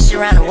ass to my shit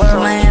around the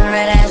world. My hand on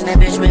that ass and that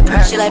bitch went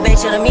purr. She like,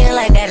 bitch, you the meaning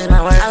like that is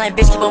my word. I like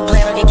bitch, keep on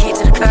playing or get kicked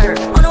to the curb.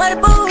 On the way to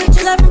boo,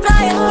 just left from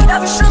playa. He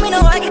never show me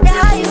no, I get the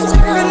highest.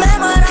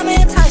 Remember that I'm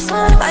enticed.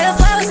 Buy your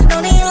flowers and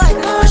don't even like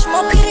her. Push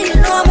more pity,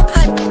 you know I'm a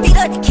pipe. Beat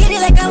up the kitty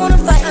like I wanna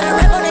fight. I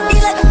rap on the D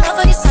like a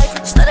motherfucking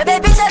cipher. Start a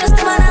bad bitch, I just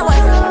my that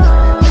wife.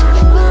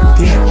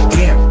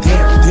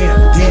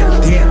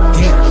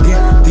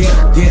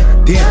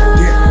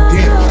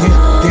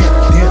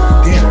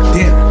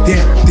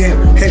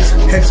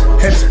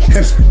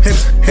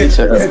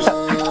 Hips.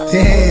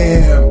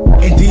 Damn.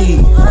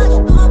 Indeed.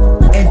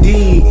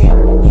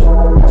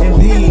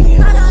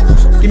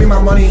 Give me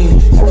my money.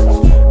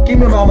 Give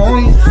me my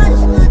money.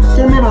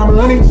 Give me my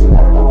money.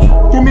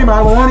 Give me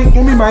my money.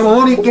 Give me my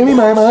money. Give me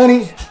my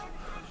money.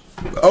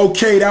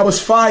 Okay, that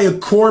was fire.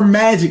 Core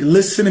Magic.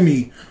 Listen to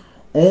me.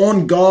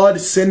 On God,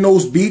 send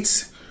those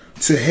beats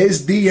to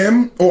his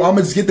DM. Or I'm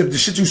gonna just get the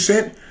shit you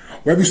sent.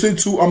 Wherever you send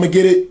it to, I'm gonna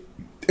get it.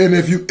 And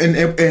if you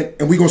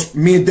and we gonna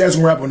me and Des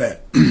gonna rap on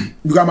that.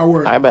 You got my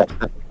word. I bet.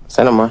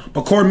 Send them more.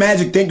 But Core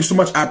Magic, thank you so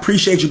much. I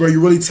appreciate you, bro.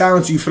 You're really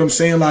talented. You feel what I'm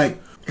saying? Like,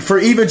 for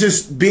even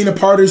just being a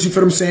part of this, you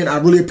feel what I'm saying? I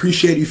really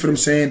appreciate you, feel what I'm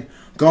saying?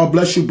 God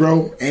bless you,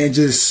 bro. And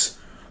just,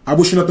 I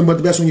wish you nothing but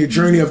the best on your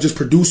journey of just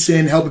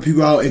producing, helping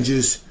people out, and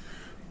just,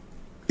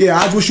 yeah,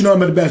 I just wish you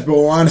nothing but the best,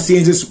 bro. Honestly,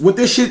 and just with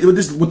this shit,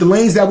 with the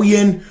lanes that we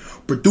in,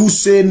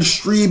 producing,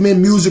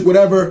 streaming, music,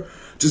 whatever,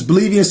 just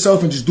believe in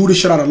yourself and just do this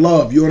shit out of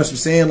love. You know what I'm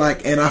saying?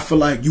 Like, and I feel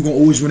like you're gonna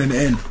always win in the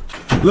end.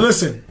 But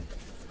listen,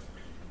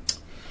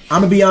 I'm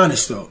gonna be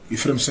honest though. You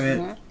feel what I'm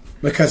saying?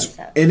 Because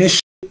in this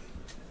shit,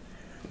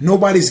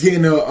 nobody's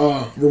getting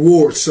a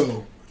reward.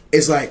 So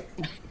it's like,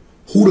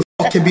 who the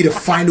fuck can be the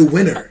final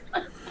winner?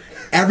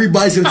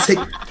 Everybody's gonna take.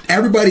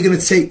 Everybody gonna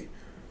take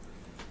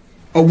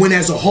a win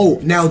as a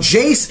whole. Now,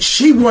 Jace,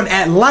 she won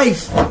at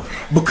life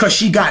because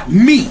she got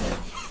me.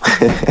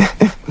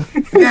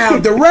 Now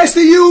the rest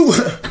of you,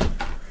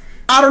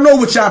 I don't know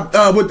what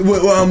y'all what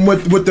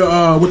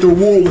the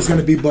reward was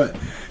gonna be, but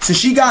since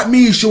she got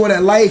me, she won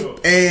at life,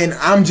 and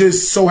I'm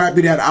just so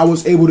happy that I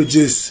was able to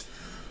just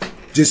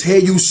hear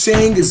you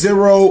sing,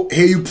 Zero,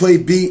 hear you play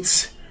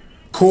beats,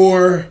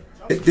 Core.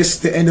 This is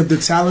the end of the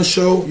talent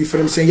show. You feel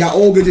what I'm saying? Y'all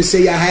all good to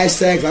say y'all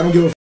hashtags. I don't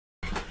give a f.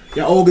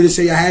 Y'all all good to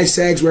say y'all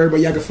hashtags wherever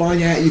y'all can find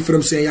y'all. You feel what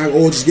I'm saying? Y'all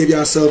all just give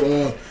yourself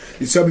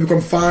you tell people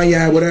come find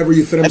y'all, whatever.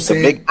 You feel what I'm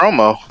saying? That's a big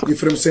promo. You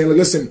feel what I'm saying? Like,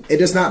 listen, it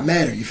does not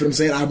matter. You feel what I'm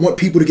saying? I want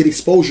people to get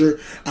exposure.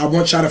 I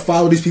want y'all to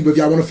follow these people if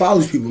y'all want to follow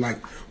these people. Like,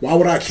 why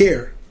would I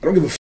care? I don't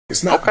give a f.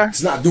 It's not. Okay.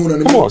 It's not doing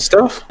nothing. Come on,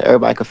 stuff.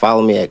 Everybody can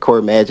follow me at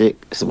Core Magic.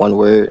 It's one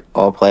word,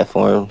 all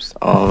platforms.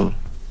 And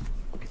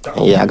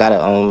yeah, I got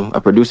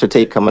a producer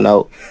tape coming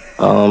out.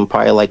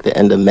 Probably like the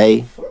end of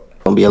May.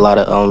 Gonna be a lot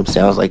of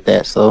sounds like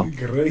that. So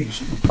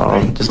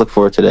just look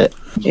forward to that.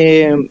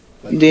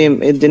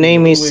 The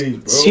name is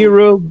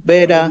 0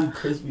 Beta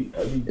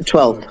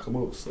 12.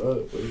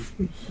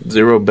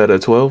 0 Beta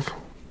 12.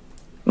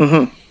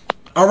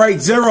 All right,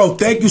 Zero.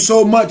 Thank you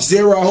so much,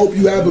 Zero. I hope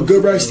you have a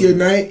good rest of your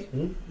night,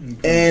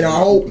 and I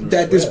hope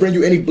that this brings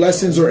you any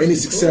blessings or any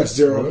success,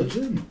 Zero.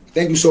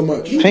 Thank you so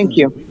much. Thank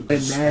you. Now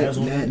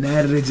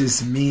that it's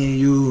just me and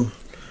you.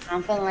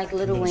 I'm feeling like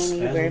Lil Wayne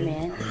and you,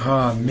 Birdman.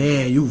 Oh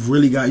man, you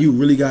really got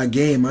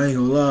game. I ain't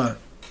gonna lie.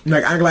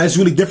 Like I ain't gonna lie, it's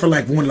really different.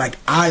 Like when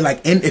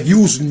and if you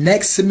was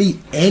next to me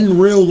in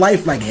real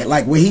life,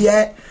 like where he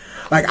at,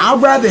 like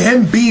I'd rather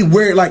him be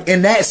where like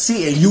in that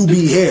seat and you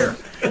be here.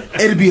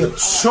 It'd be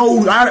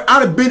I'd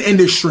have been in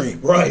this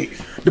stream. Right.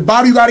 The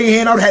bottle you got in your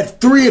hand, I would have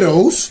had 3 of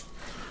those,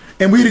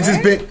 and we'd have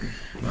just been.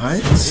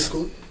 Right.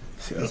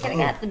 You could have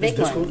got the big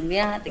one. We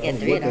don't have to get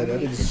 3 of them.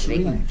 Just the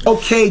big one.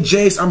 Okay,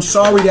 Jace. I'm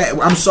sorry that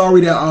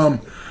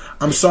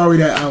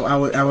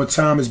our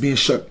time is being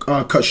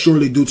cut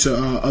shortly due to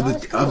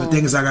other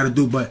things I got to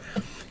do. But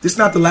this is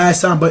not the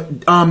last time.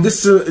 But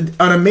this is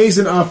an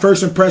amazing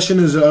first impression.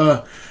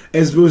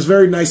 It was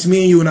very nice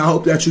meeting you, and I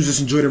hope that you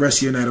just enjoy the rest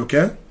of your night.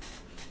 Okay.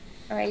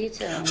 All right, you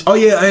too. Oh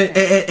yeah,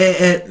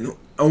 and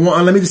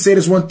let me just say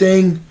this one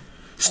thing: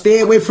 stay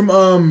away from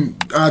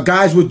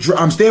guys with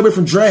stay away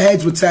from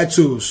dreadheads with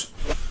tattoos.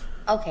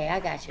 Okay,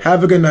 I got you.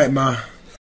 Have a good night, ma.